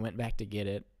 and when we went back to get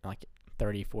it, like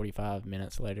 30, 45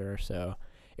 minutes later or so,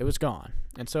 it was gone.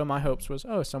 And so my hopes was,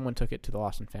 someone took it to the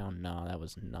lost and found. No, that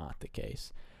was not the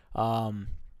case. And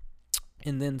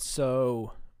then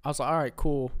so I was like, all right,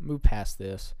 cool, move past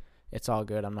this. It's all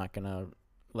good. I'm not going to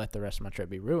let the rest of my trip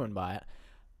be ruined by it.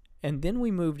 And then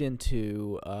we moved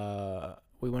into,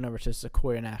 we went over to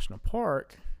Sequoia National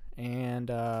Park, and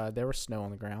there was snow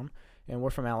on the ground. And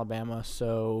we're from Alabama,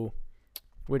 so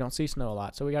we don't see snow a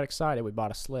lot. So we got excited. We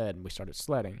bought a sled, and we started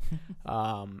sledding.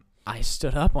 I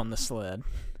stood up on the sled,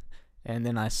 and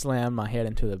then I slammed my head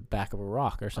into the back of a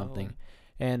rock or something. Oh.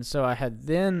 And so I had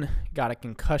then got a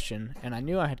concussion, and I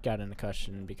knew I had gotten a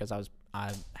concussion because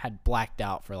I had blacked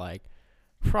out for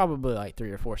probably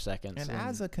 3 or 4 seconds. And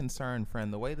as a concerned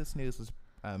friend, the way this news was,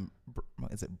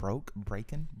 is it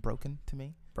broken to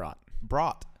me?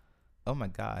 Brought. Oh my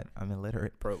God, I'm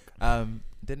illiterate. Broke.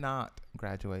 Did not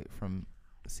graduate from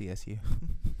CSU.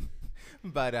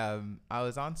 But I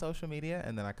was on social media,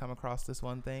 and then I come across this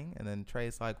one thing, and then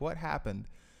Trey's like, what happened?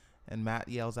 And Matt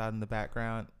yells out in the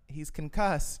background, he's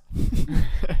concussed.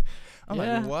 I'm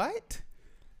like, what?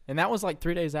 And that was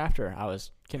 3 days after I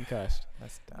was concussed.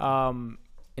 That's dumb.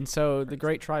 And so the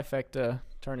great trifecta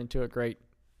turned into a great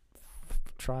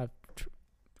quadfecta.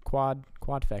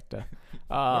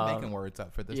 We're making words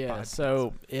up for this podcast. Yeah,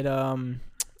 so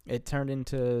it turned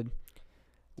into,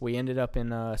 we ended up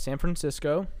in San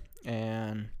Francisco,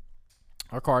 and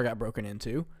our car got broken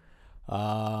into,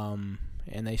 and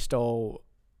they stole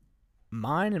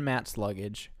mine and Matt's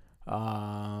luggage,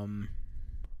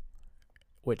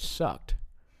 which sucked.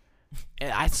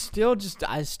 And I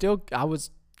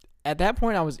was, at that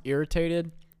point I was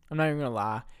irritated. I'm not even gonna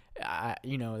lie.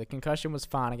 The concussion was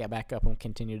fine. I got back up and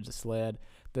continued to sled.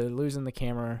 The losing the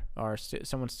camera or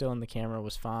someone stealing the camera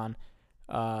was fine.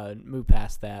 Moved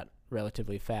past that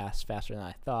relatively faster than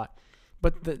I thought.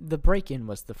 But the break-in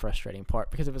was the frustrating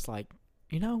part, because it was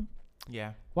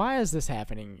yeah, why is this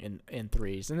happening in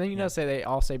threes? And then say they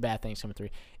all say bad things come in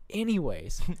three.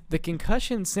 Anyways, the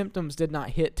concussion symptoms did not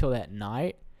hit till that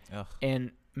night. Ugh.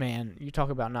 And man, you talk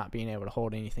about not being able to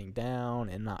hold anything down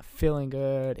and not feeling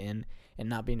good and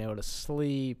not being able to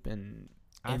sleep and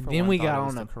then we got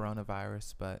on the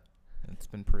coronavirus, but it's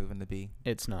been proven to be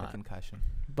it's not a concussion.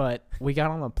 But we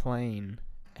got on a plane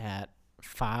at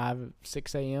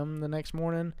 5-6 a.m. the next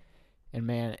morning, and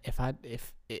man, if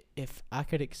I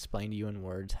could explain to you in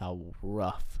words how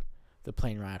rough the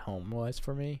plane ride home was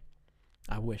for me,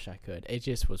 I wish I could. It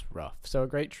just was rough. So a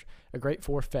great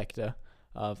trifecta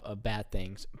of bad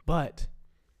things. But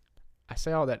I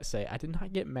say all that to say I did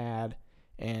not get mad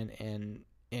and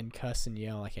cuss and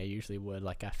yell like I usually would.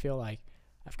 I feel like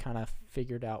I've kind of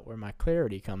figured out where my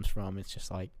clarity comes from. It's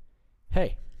just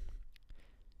hey,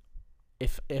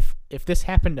 if this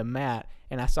happened to Matt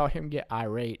and I saw him get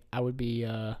irate, I would be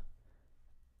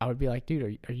I would be like,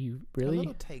 dude, are you A really?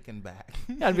 little taken back.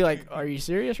 I'd be like, are you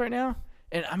serious right now?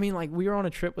 And I mean, like, we were on a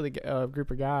trip with a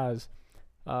group of guys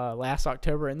last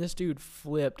October, and this dude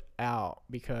flipped out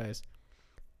because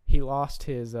he lost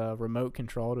his remote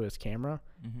control to his camera,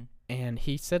 Mm-hmm. and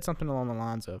he said something along the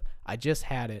lines of, I just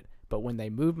had it, but when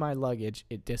they moved my luggage,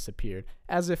 it disappeared,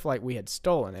 as if like we had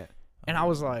stolen it. And I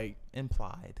was like,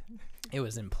 Implied. it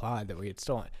was implied that we had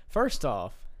stolen it. First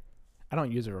off, I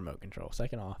don't use a remote control.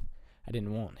 Second off, I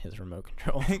didn't want his remote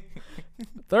control.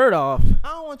 Third off, I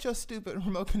don't want your stupid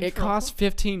remote control. it costs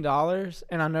 $15,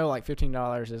 and I know like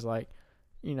 $15 is like,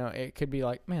 you know, it could be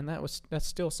like, man, that's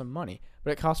still some money,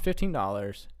 but it costs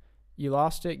 $15. You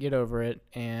lost it, get over it,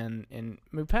 and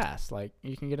move past. Like,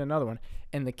 you can get another one.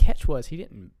 And the catch was, he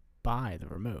didn't buy the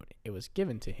remote. It was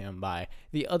given to him by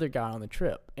the other guy on the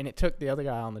trip, and it took the other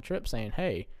guy on the trip saying,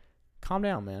 hey, calm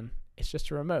down, man, it's just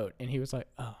a remote. And he was like,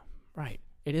 oh, right,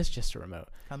 it is just a remote.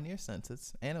 Come to your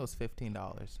senses. And it was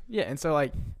 $15. Yeah, and so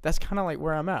like, that's kind of like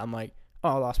where I'm at. I'm like, oh,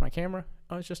 I lost my camera.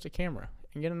 Oh, it's just a camera,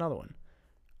 and get another one.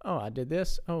 Oh, I did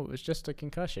this. Oh, it was just a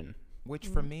concussion. Which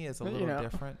for me is a You little know.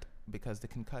 different, because the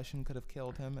concussion could have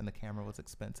killed him and the camera was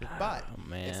expensive. But Oh,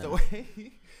 man.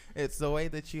 it's the way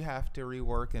that you have to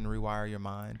rework and rewire your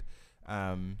mind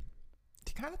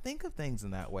to kind of think of things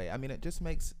in that way. I mean, it just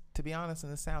makes, to be honest,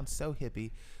 and this sounds so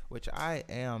hippie, which I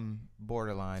am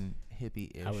borderline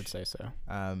hippie-ish. I would say so.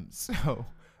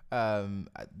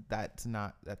 That's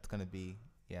going to be,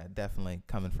 yeah, definitely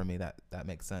coming from me. That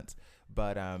makes sense.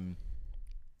 But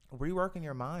reworking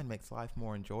your mind makes life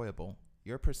more enjoyable.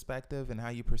 Your perspective and how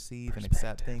you perceive and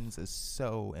accept things is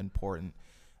so important.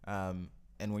 And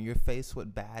when you're faced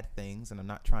with bad things, and I'm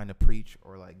not trying to preach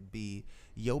or like be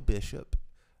yo bishop,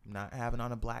 I'm not having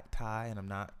on a black tie, and I'm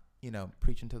not,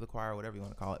 preaching to the choir, whatever you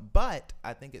want to call it. But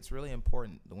I think it's really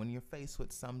important that when you're faced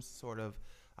with some sort of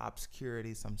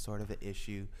obscurity, some sort of an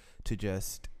issue, to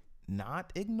just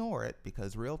not ignore it,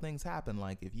 because real things happen.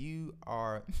 Like, if you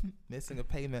are missing a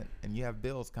payment and you have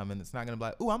bills coming, it's not going to be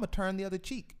like, ooh, I'm going to turn the other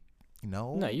cheek.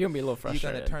 No, No, you're going to be a little frustrated.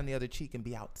 You're going to turn the other cheek and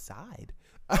be outside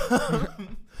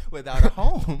without a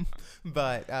home.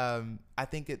 But I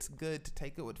think it's good to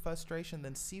take it with frustration,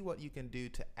 then see what you can do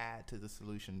to add to the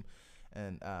solution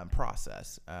and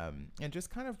process, and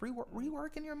just kind of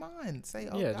rework in your mind. Say,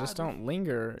 oh, yeah, God, just don't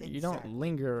linger. Exactly. You don't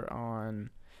linger on,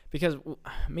 because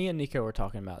me and Nico were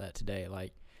talking about that today.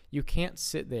 Like, you can't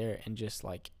sit there and just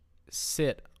like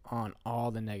sit on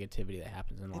all the negativity that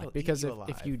happens in life, It'll because eat you if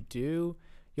alive. you do,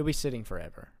 you'll be sitting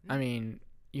forever. I mean,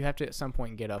 you have to at some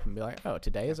point get up and be like, oh,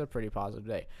 today is a pretty positive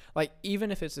day. Like,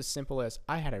 even if it's as simple as,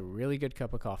 I had a really good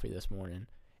cup of coffee this morning.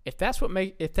 If that's what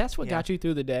got you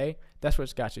through the day, that's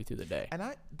what's got you through the day. And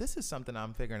this is something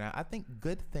I'm figuring out. I think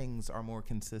good things are more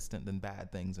consistent than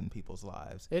bad things in people's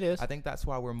lives. It is. I think that's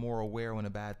why we're more aware when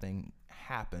a bad thing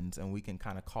happens, and we can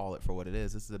kind of call it for what it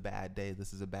is. This is a bad day.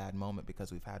 This is a bad moment,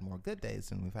 because we've had more good days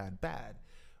than we've had bad.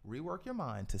 Rework your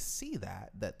mind to see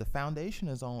that the foundation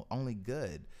is only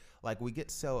good. Like, we get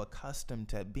so accustomed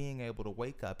to being able to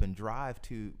wake up and drive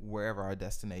to wherever our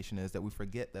destination is that we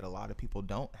forget that a lot of people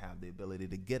don't have the ability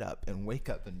to get up and wake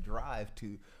up and drive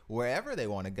to wherever they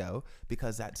want to go,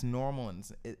 because that's normal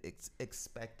and it's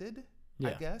expected,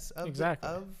 I guess, of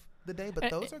the day. But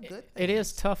those are good things. It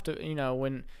is tough to,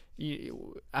 when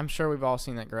I'm sure we've all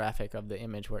seen that graphic of the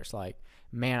image where it's like,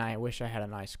 man, I wish I had a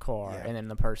nice car. Yeah. And then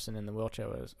the person in the wheelchair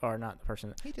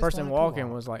person walking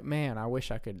was like, man, I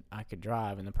wish I could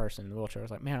drive. And the person in the wheelchair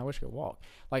was like, man, I wish I could walk.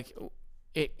 Like,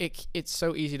 it's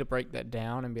so easy to break that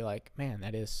down and be like, man,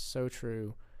 that is so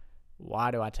true.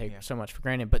 Why do I take so much for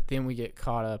granted? But then we get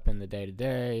caught up in the day to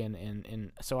day.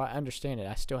 And so I understand it.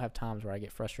 I still have times where I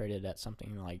get frustrated at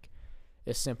something like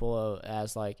as simple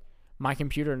as like my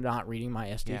computer not reading my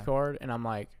SD card. And I'm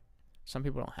like, some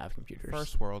people don't have computers.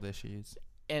 First world issues.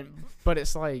 But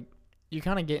it's like, you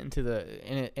kind of get into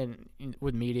and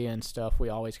with media and stuff, we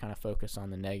always kind of focus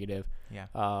on the negative. Yeah.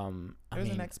 There's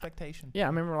an expectation. Yeah, I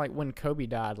remember like when Kobe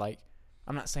died, like,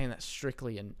 I'm not saying that's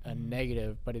strictly a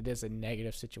negative, but it is a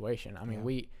negative situation. I mean,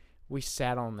 we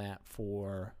sat on that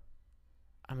for,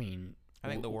 I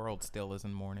think the world still is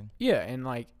in mourning. Yeah, and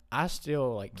like, I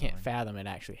still like can't fathom it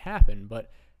actually happened,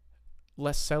 but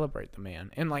let's celebrate the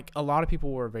man. And like, a lot of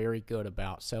people were very good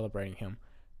about celebrating him,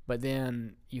 but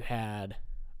then you had,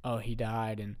 oh, he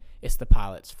died and it's the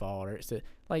pilot's fault, or it's the,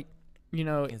 like,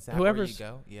 is that whoever's where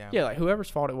you go? yeah, like whoever's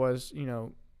fault it was,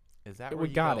 is that where we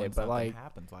you got go it, when but something like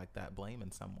happens like that,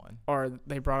 blaming someone, or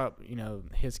they brought up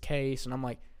his case, and I'm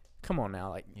like, come on now,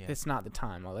 like, it's not the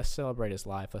time. Like, let's celebrate his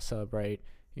life. Let's celebrate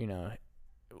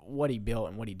what he built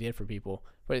and what he did for people.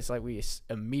 But it's like we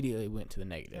immediately went to the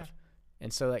negative.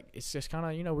 And so like it's just kind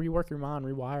of, you know, rework your mind,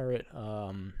 rewire it.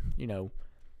 You know,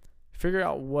 figure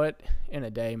out what in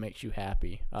a day makes you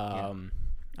happy.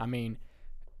 I mean,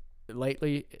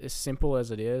 lately, as simple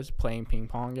as it is, playing ping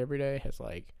pong every day has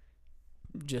like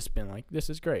just been like, this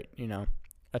is great, you know,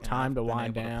 time to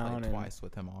wind down. And twice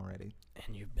with him already.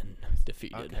 And you've been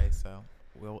defeated. Okay, so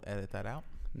we'll edit that out.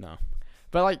 No,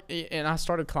 but like, and I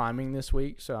started climbing this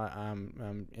week, so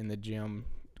I'm in the gym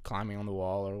climbing on the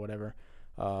wall or whatever,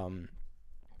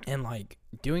 and like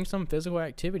doing some physical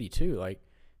activity too. Like,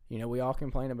 you know, we all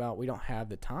complain about we don't have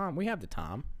the time. We have the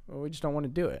time, but we just don't want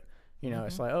to do it. You know,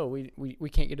 it's like, oh, we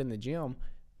can't get in the gym,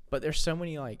 but there's so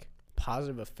many like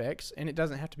positive effects, and it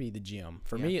doesn't have to be the gym.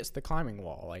 For me, it's the climbing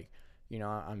wall. Like, you know,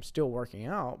 I'm still working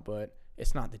out, but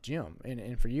it's not the gym.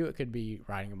 And for you, it could be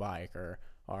riding a bike or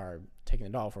taking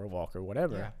the dog for a walk or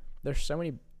whatever. Yeah. There's so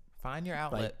many. Find your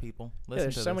outlet, like, people.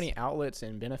 There's so many outlets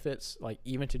and benefits, like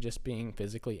even to just being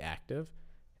physically active,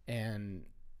 and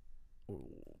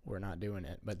we're not doing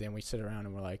it. But then we sit around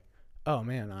and we're like, oh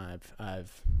man,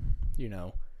 I've, you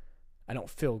know, I don't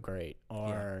feel great,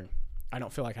 or I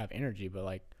don't feel like I have energy. But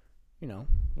like, you know,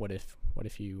 what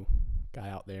if you got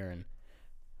out there and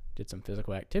did some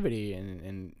physical activity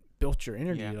and built your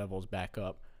energy levels back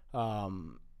up?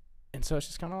 And so it's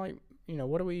just kind of like, you know,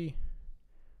 why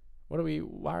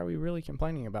are we really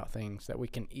complaining about things that we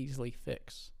can easily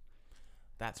fix?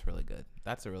 That's really good.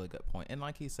 That's a really good point. And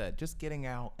like he said, just getting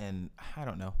out and, I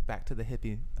don't know, back to the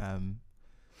hippie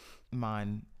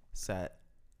mindset,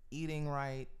 eating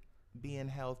right, being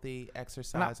healthy,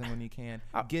 exercising when you can.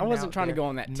 I wasn't trying to go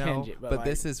on that tangent. But like,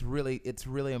 this is it's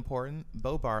really important.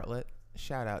 Bo Bartlett,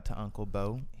 shout out to Uncle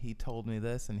Bo. He told me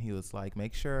this, and he was like,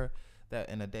 make sure that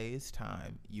in a day's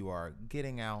time you are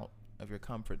getting out of your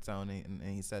comfort zone. And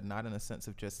he said, not in a sense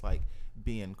of just like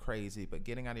being crazy, but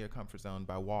getting out of your comfort zone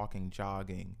by walking,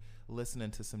 jogging,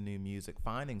 listening to some new music,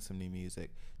 finding some new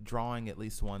music, drawing at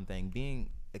least one thing,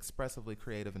 being expressively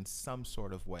creative in some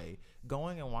sort of way,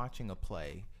 going and watching a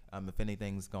play, if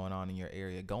anything's going on in your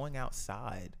area, going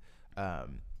outside,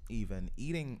 even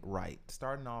eating right,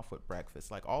 starting off with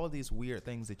breakfast, like all of these weird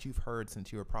things that you've heard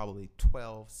since you were probably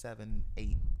 12, 7,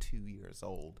 8, 2 years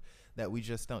old that we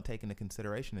just don't take into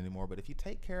consideration anymore. But if you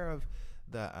take care of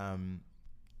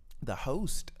the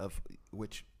host of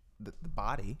which the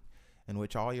body in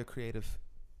which all your creative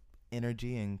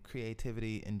energy and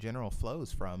creativity in general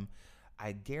flows from,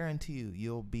 I guarantee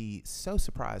you'll be so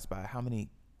surprised by how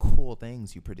many cool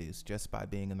things you produce just by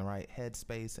being in the right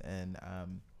headspace and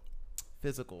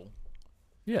physical.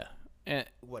 Yeah. And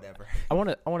whatever. I want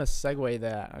to segue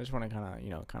that. I just want to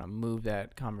kind of move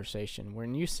that conversation.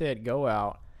 When you said go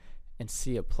out and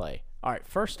see a play. All right,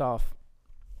 first off,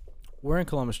 we're in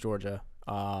Columbus, Georgia,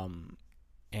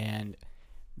 and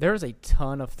there's a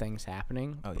ton of things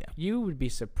happening. Oh yeah. You would be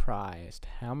surprised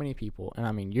how many people, and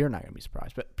I mean you're not going to be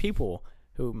surprised, but people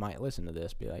who might listen to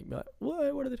this be like, what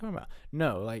are they talking about?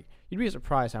 No, like you'd be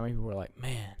surprised how many people are like,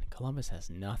 man, Columbus has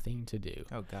nothing to do.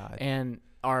 Oh God. And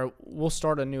we'll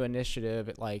start a new initiative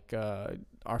at like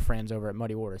our friends over at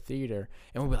Muddy Water Theater,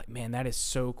 and we'll be like, man, that is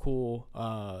so cool.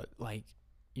 Like,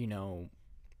 you know,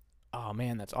 oh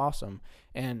man, that's awesome.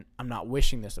 And I'm not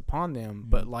wishing this upon them,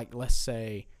 but like, let's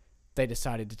say they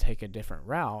decided to take a different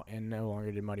route and no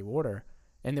longer did Muddy Water,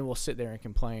 and then we'll sit there and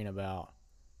complain about,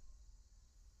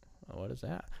 what is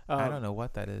that? I don't know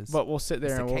what that is. But we'll sit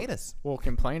there and we'll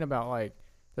complain about like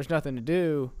there's nothing to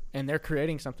do, and they're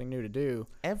creating something new to do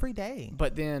every day.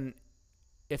 But then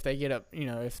if they get up, you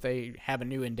know, if they have a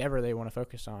new endeavor they want to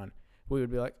focus on, we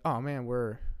would be like, oh man,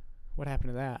 what happened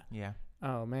to that? Yeah.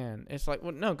 Oh man, it's like,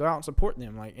 well, no, go out and support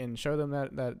them, like, and show them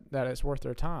that it's worth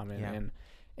their time,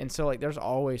 and so like there's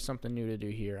always something new to do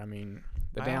here. I mean,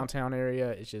 the downtown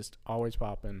area is just always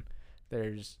popping.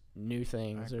 There's new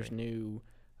things. There's new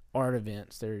art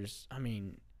events.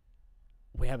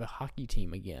 We have a hockey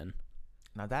team again.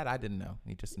 Now that I didn't know.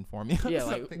 You just informed me. Yeah,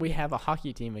 like we have a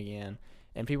hockey team again,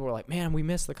 and people were like, man, we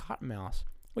missed the Cottonmouths.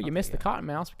 Well, you missed the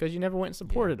Cottonmouths because you never went and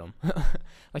supported them.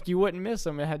 Like you wouldn't miss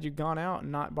them had you gone out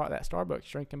and not bought that Starbucks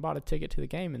drink and bought a ticket to the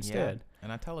game instead. Yeah.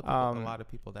 And I tell a lot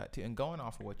of people that too. And going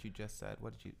off of what you just said,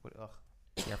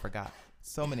 I forgot.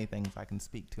 So many things I can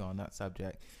speak to on that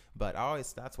subject, but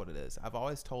that's what it is. I've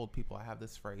always told people, I have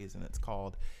this phrase, and it's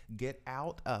called get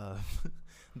out of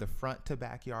the front to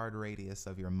backyard radius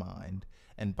of your mind.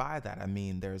 And by that, I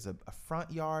mean there's a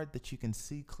front yard that you can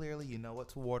see clearly. You know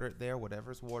what's watered there.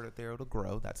 Whatever's watered there, it'll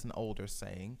grow. That's an older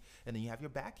saying. And then you have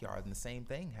your backyard, and the same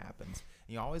thing happens.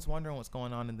 And you're always wondering what's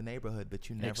going on in the neighborhood, but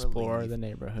you never explore the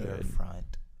neighborhood. Your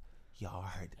front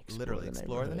yard. Literally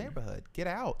explore the neighborhood. Get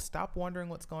out. Stop wondering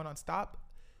what's going on. Stop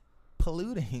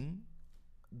polluting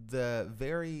the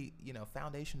very,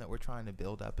 foundation that we're trying to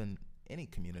build up in any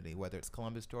community, whether it's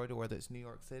Columbus, Georgia, whether it's New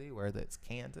York City, whether it's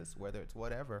Kansas, whether it's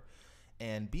whatever,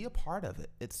 and be a part of it.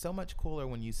 It's so much cooler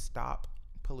when you stop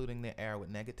polluting the air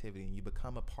with negativity and you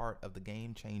become a part of the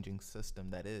game-changing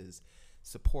system that is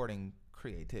supporting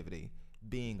creativity,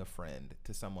 being a friend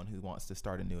to someone who wants to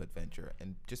start a new adventure,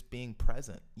 and just being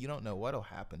present. You don't know what'll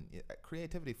happen.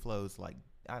 Creativity flows like,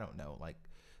 I don't know, like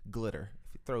glitter.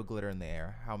 If you throw glitter in the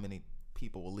air, how many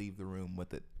people will leave the room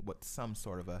with some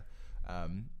sort of a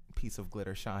piece of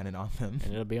glitter shining on them?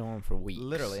 And it'll be on for weeks.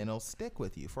 Literally, and it'll stick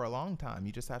with you for a long time.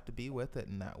 You just have to be with it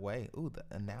in that way. Ooh, the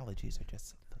analogies are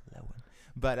just flowing.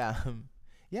 But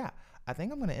yeah, I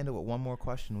think I'm going to end it with one more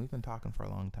question. We've been talking for a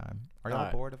long time. Are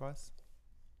y'all bored of us?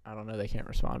 I don't know. They can't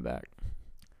respond back.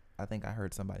 I think I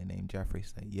heard somebody named Jeffrey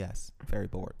say yes. Very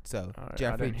bored. So right,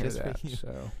 Jeffrey, just for you,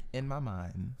 so in my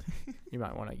mind, you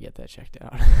might want to get that checked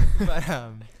out. But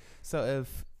so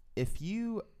if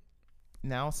you,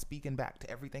 now speaking back to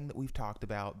everything that we've talked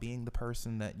about, being the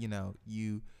person that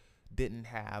you didn't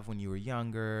have when you were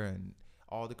younger, and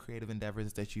all the creative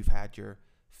endeavors that you've had your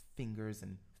fingers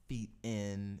and feet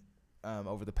in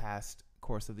over the past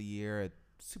course of the year, at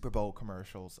Super Bowl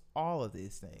commercials, all of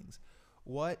these things,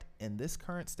 what in this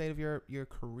current state of your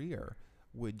career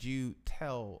would you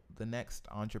tell the next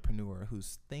entrepreneur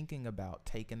who's thinking about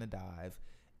taking a dive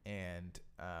and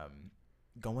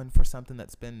going for something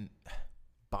that's been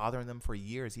bothering them for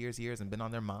years and been on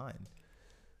their mind?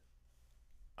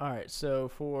 All right, so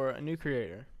for a new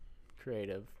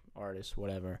creative artist,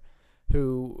 whatever,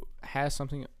 who has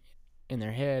something in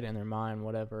their head, in their mind,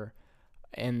 whatever,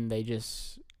 and they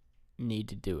just need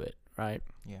to do it, right?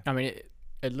 Yeah. I mean,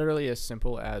 it literally is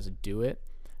simple as do it,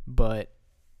 but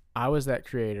I was that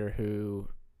creator who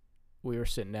we were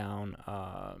sitting down,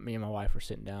 me and my wife were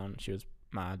sitting down. She was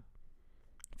my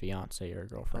fiance or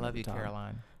girlfriend. I love you, at the time.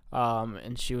 Caroline.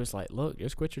 And she was like, look,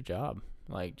 just quit your job.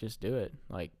 Like, just do it.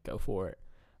 Like, go for it.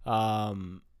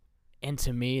 And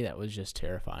to me, that was just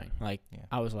terrifying. Like,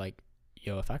 I was like,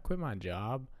 yo, if I quit my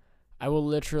job, I will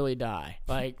literally die.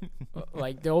 Like,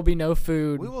 like there will be no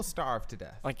food. We will starve to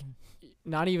death. Like,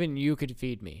 not even you could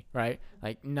feed me, right?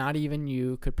 Like, not even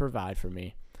you could provide for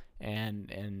me,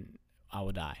 and I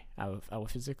will die. I will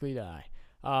physically die.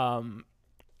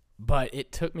 But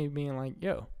it took me being like,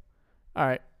 yo, all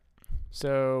right.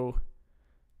 So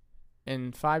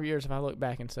in 5 years, if I look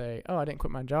back and say, oh, I didn't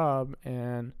quit my job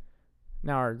and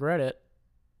now I regret it,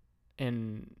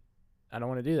 and I don't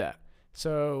want to do that.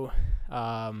 So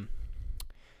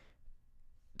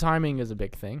timing is a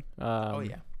big thing. Oh,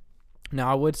 yeah.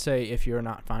 Now, I would say if you're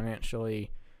not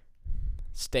financially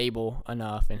stable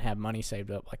enough and have money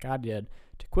saved up like I did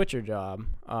to quit your job,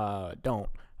 don't.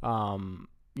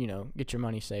 Get your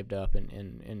money saved up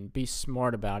and be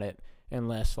smart about it,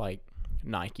 unless like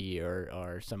Nike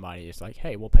or somebody is like,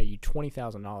 hey, we'll pay you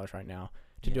 $20,000 right now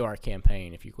to do our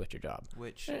campaign if you quit your job.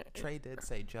 Which Trey did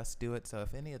say just do it. So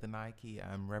if any of the Nike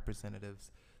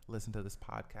representatives listen to this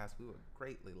podcast, we would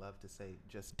greatly love to say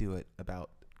just do it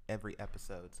about every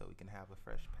episode so we can have a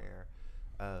fresh pair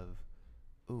of,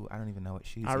 I don't even know what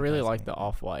shoes. I really like the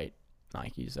off-white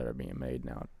Nikes that are being made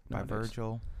now. By nowadays.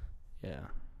 Virgil. Yeah.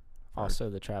 Also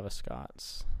the Travis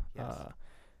Scotts. Yes.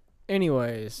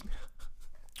 Anyways.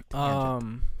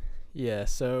 Yeah,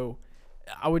 so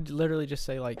I would literally just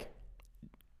say, like,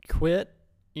 quit.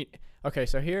 Okay,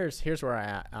 so here's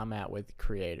where I'm at with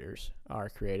creators, or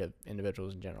creative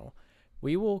individuals in general.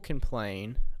 We will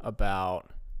complain about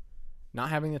not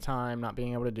having the time, not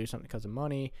being able to do something because of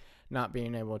money, not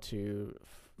being able to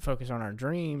focus on our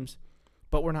dreams,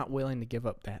 but we're not willing to give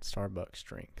up that Starbucks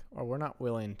drink, or we're not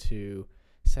willing to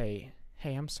say,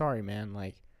 hey, I'm sorry, man,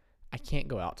 like, I can't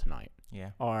go out tonight.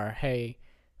 Yeah. Or, hey,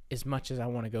 as much as I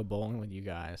want to go bowling with you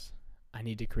guys, I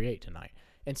need to create tonight.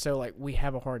 And so, like, we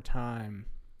have a hard time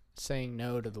saying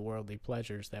no to the worldly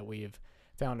pleasures that we've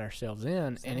found ourselves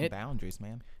in. Setting boundaries,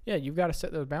 man. Yeah, you've got to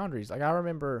set those boundaries. Like, I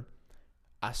remember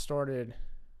I started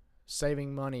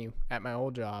saving money at my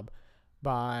old job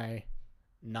by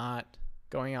not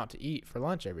going out to eat for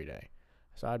lunch every day.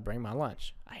 So I'd bring my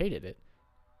lunch. I hated it,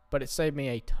 but it saved me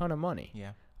a ton of money.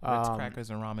 Yeah. Ritz crackers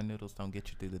and ramen noodles don't get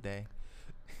you through the day.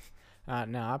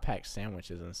 No, I packed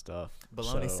sandwiches and stuff.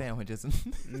 Bologna sandwiches.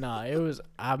 No, it was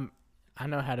I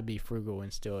know how to be frugal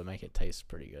and still make it taste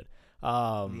pretty good.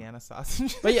 Vienna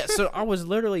sausage. But yeah, so I was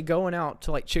literally going out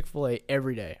to like Chick-fil-A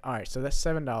every day. All right, so that's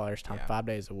 $7 times 5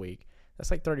 days a week.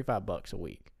 That's like $35 a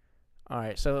week. All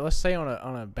right, so let's say on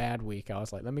a bad week, I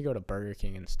was like, let me go to Burger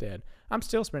King instead. I'm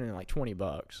still spending like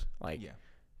 $20. Like, yeah.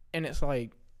 And it's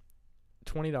like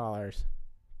 $20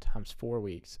 times 4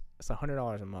 weeks. It's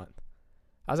 $100 a month.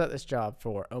 I was at this job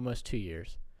for almost 2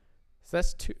 years. So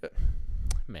that's too,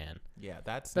 man. Yeah,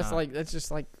 that's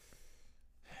just like,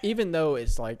 even though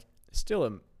it's like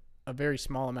still a very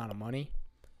small amount of money,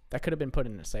 that could have been put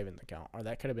in a savings account, or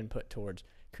that could have been put towards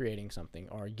creating something,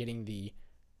 or getting the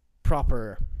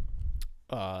proper,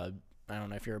 I don't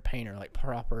know if you're a painter, like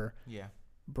proper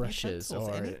brushes, utensils,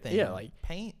 or anything, like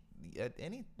paint,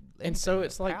 anything. And so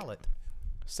it's like, palette.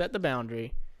 set the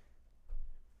boundary,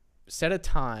 set a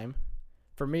time.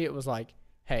 For me, it was like,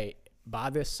 hey, by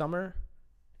this summer,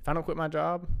 if I don't quit my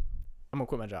job, I'm gonna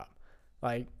quit my job.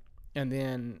 Like, and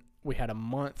then we had a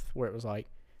month where it was like,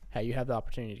 hey, you have the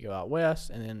opportunity to go out west,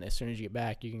 and then as soon as you get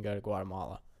back, you can go to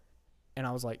Guatemala. And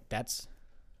I was like, that's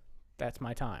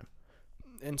my time.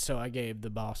 And so I gave the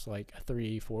boss like a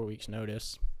 3-4 weeks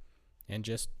notice and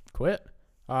just quit.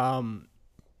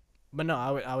 But no,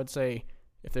 I would say,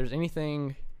 if there's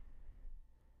anything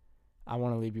I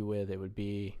want to leave you with, it would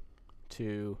be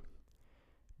to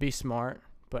be smart,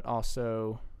 but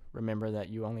also remember that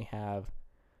you only have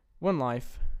one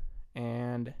life,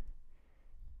 and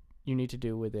you need to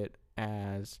do with it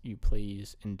as you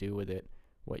please, and do with it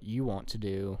what you want to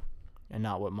do, and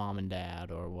not what mom and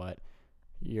dad or what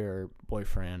your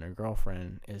boyfriend or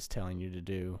girlfriend is telling you to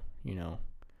do. You know,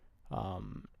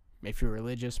 if you're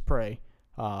religious, pray.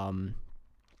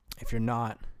 If you're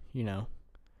not,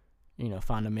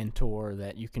 find a mentor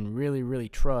that you can really, really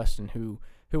trust, and who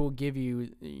will give you,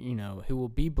 who will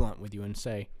be blunt with you and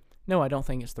say, no, I don't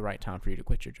think it's the right time for you to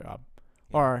quit your job.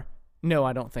 Yeah. Or, no,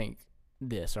 I don't think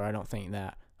this, or I don't think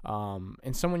that.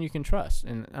 And someone you can trust.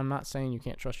 And I'm not saying you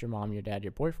can't trust your mom, your dad,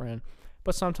 your boyfriend,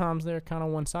 but sometimes they're kind of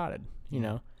one-sided, you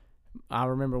know. I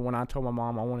remember when I told my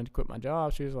mom I wanted to quit my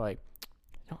job, she was like,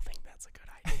 I don't think that's a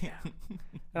good idea.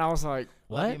 And I was like,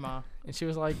 what? Love you, Mom. And she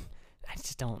was like, I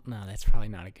just don't know. That's probably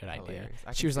not a good idea.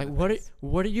 She was like,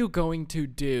 what are you going to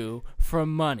do for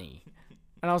money?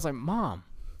 And I was like, Mom,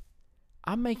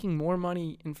 I'm making more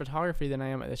money in photography than I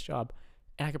am at this job,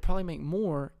 and I could probably make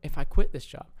more if I quit this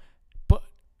job.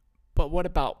 But what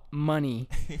about money?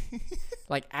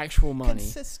 Like actual money.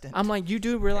 Consistent. I'm like, you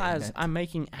do realize I'm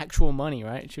making actual money,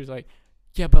 right? And she was like,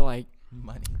 yeah, but like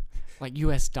money, like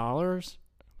US dollars.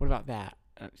 What about that?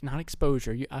 Not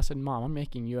exposure. I said, Mom, I'm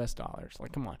making US dollars.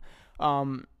 Like, come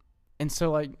on. And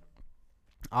so like,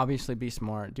 obviously be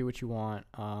smart, do what you want.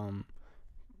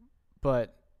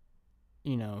 But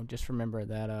just remember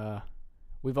that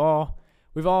we've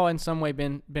all in some way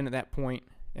been at that point,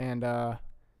 and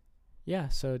yeah,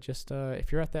 so just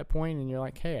if you're at that point and you're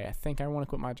like, hey, I think I want to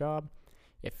quit my job,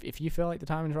 if you feel like the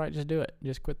time is right, just do it.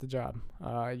 Just quit the job.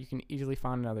 You can easily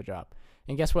find another job.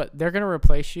 And guess what? They're going to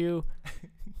replace you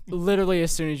literally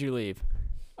as soon as you leave.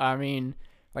 I mean,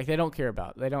 like, they don't care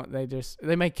about.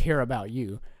 They may care about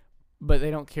you, but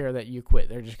they don't care that you quit.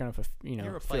 They're just going to,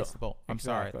 You're replaceable. I'm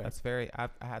exactly. sorry. I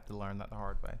had to learn that the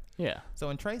hard way. Yeah. So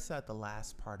when Trey said the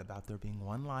last part about there being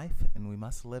one life and we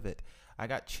must live it, I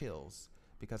got chills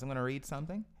because I'm going to read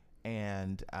something,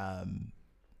 and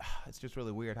it's just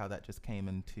really weird how that just came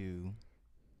into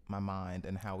my mind,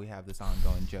 and how we have this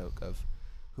ongoing joke of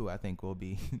who I think will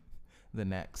be the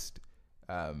next.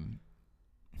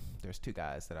 There's two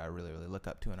guys that I really, really look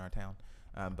up to in our town.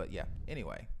 But yeah,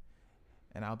 anyway,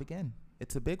 and I'll begin.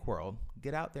 It's a big world.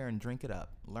 Get out there and drink it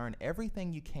up. Learn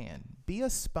everything you can. Be a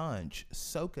sponge.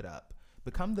 Soak it up.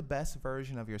 Become the best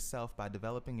version of yourself by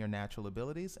developing your natural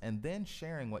abilities and then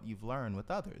sharing what you've learned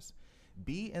with others.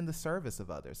 Be in the service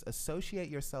of others. Associate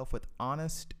yourself with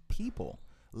honest people.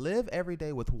 Live every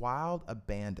day with wild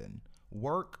abandon.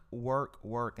 Work, work,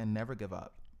 work, and never give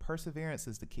up. Perseverance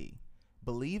is the key.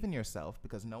 Believe in yourself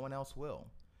because no one else will.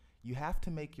 You have to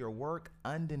make your work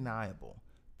undeniable.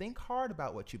 Think hard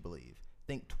about what you believe.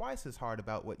 Think twice as hard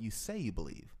about what you say you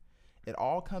believe. It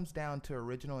all comes down to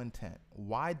original intent.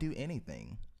 Why do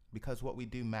anything? Because what we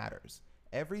do matters.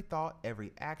 Every thought,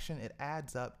 every action, it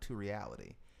adds up to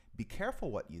reality. Be careful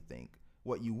what you think,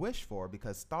 what you wish for,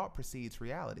 because thought precedes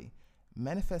reality.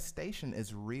 Manifestation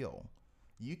is real.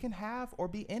 You can have or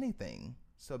be anything,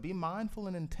 so be mindful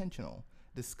and intentional.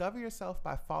 Discover yourself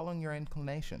by following your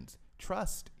inclinations.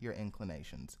 Trust your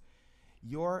inclinations.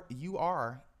 You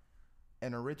are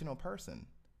an original person.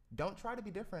 Don't try to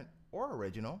be different or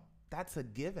original. That's a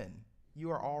given.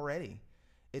 You are already.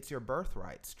 It's your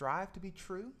birthright. Strive to be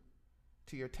true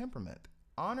to your temperament.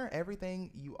 Honor everything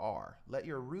you are. Let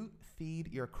your root feed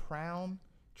your crown.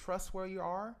 Trust where you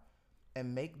are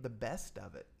and make the best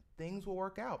of it. Things will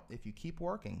work out if you keep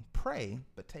working. Pray,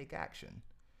 but take action.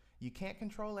 You can't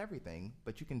control everything,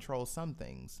 but you control some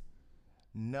things.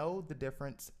 Know the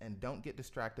difference and don't get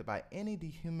distracted by any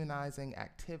dehumanizing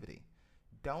activity.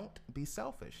 Don't be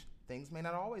selfish. Things may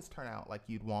not always turn out like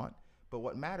you'd want, but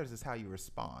what matters is how you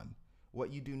respond.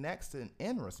 what you do next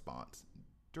in response.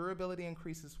 Durability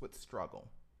increases with struggle.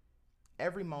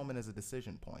 Every moment is a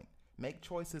decision point. Make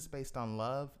choices based on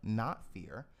love, not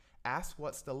fear. Ask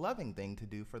what's the loving thing to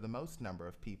do for the most number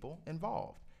of people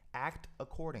involved. Act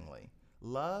accordingly.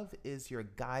 Love is your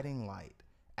guiding light.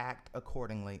 Act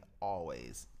accordingly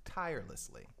always,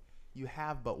 tirelessly. You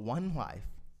have but one life,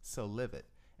 so live it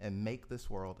and make this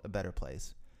world a better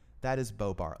place. That is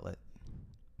Bo Bartlett.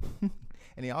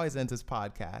 And he always ends his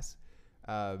podcast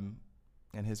and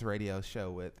his radio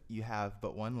show with, "You have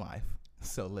but one life,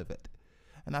 so live it."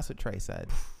 And that's what Trey said.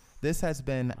 This has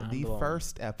been the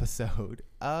first episode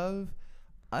of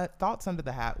Thoughts Under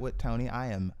the Hat with Tony.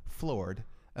 I am floored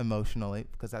emotionally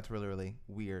because that's really, really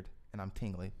weird and I'm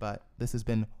tingly. But this has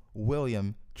been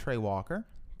William Trey Walker.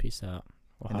 Peace out.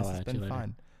 And this has been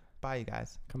fun. Bye, you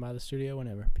guys. Come by the studio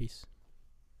whenever. Peace.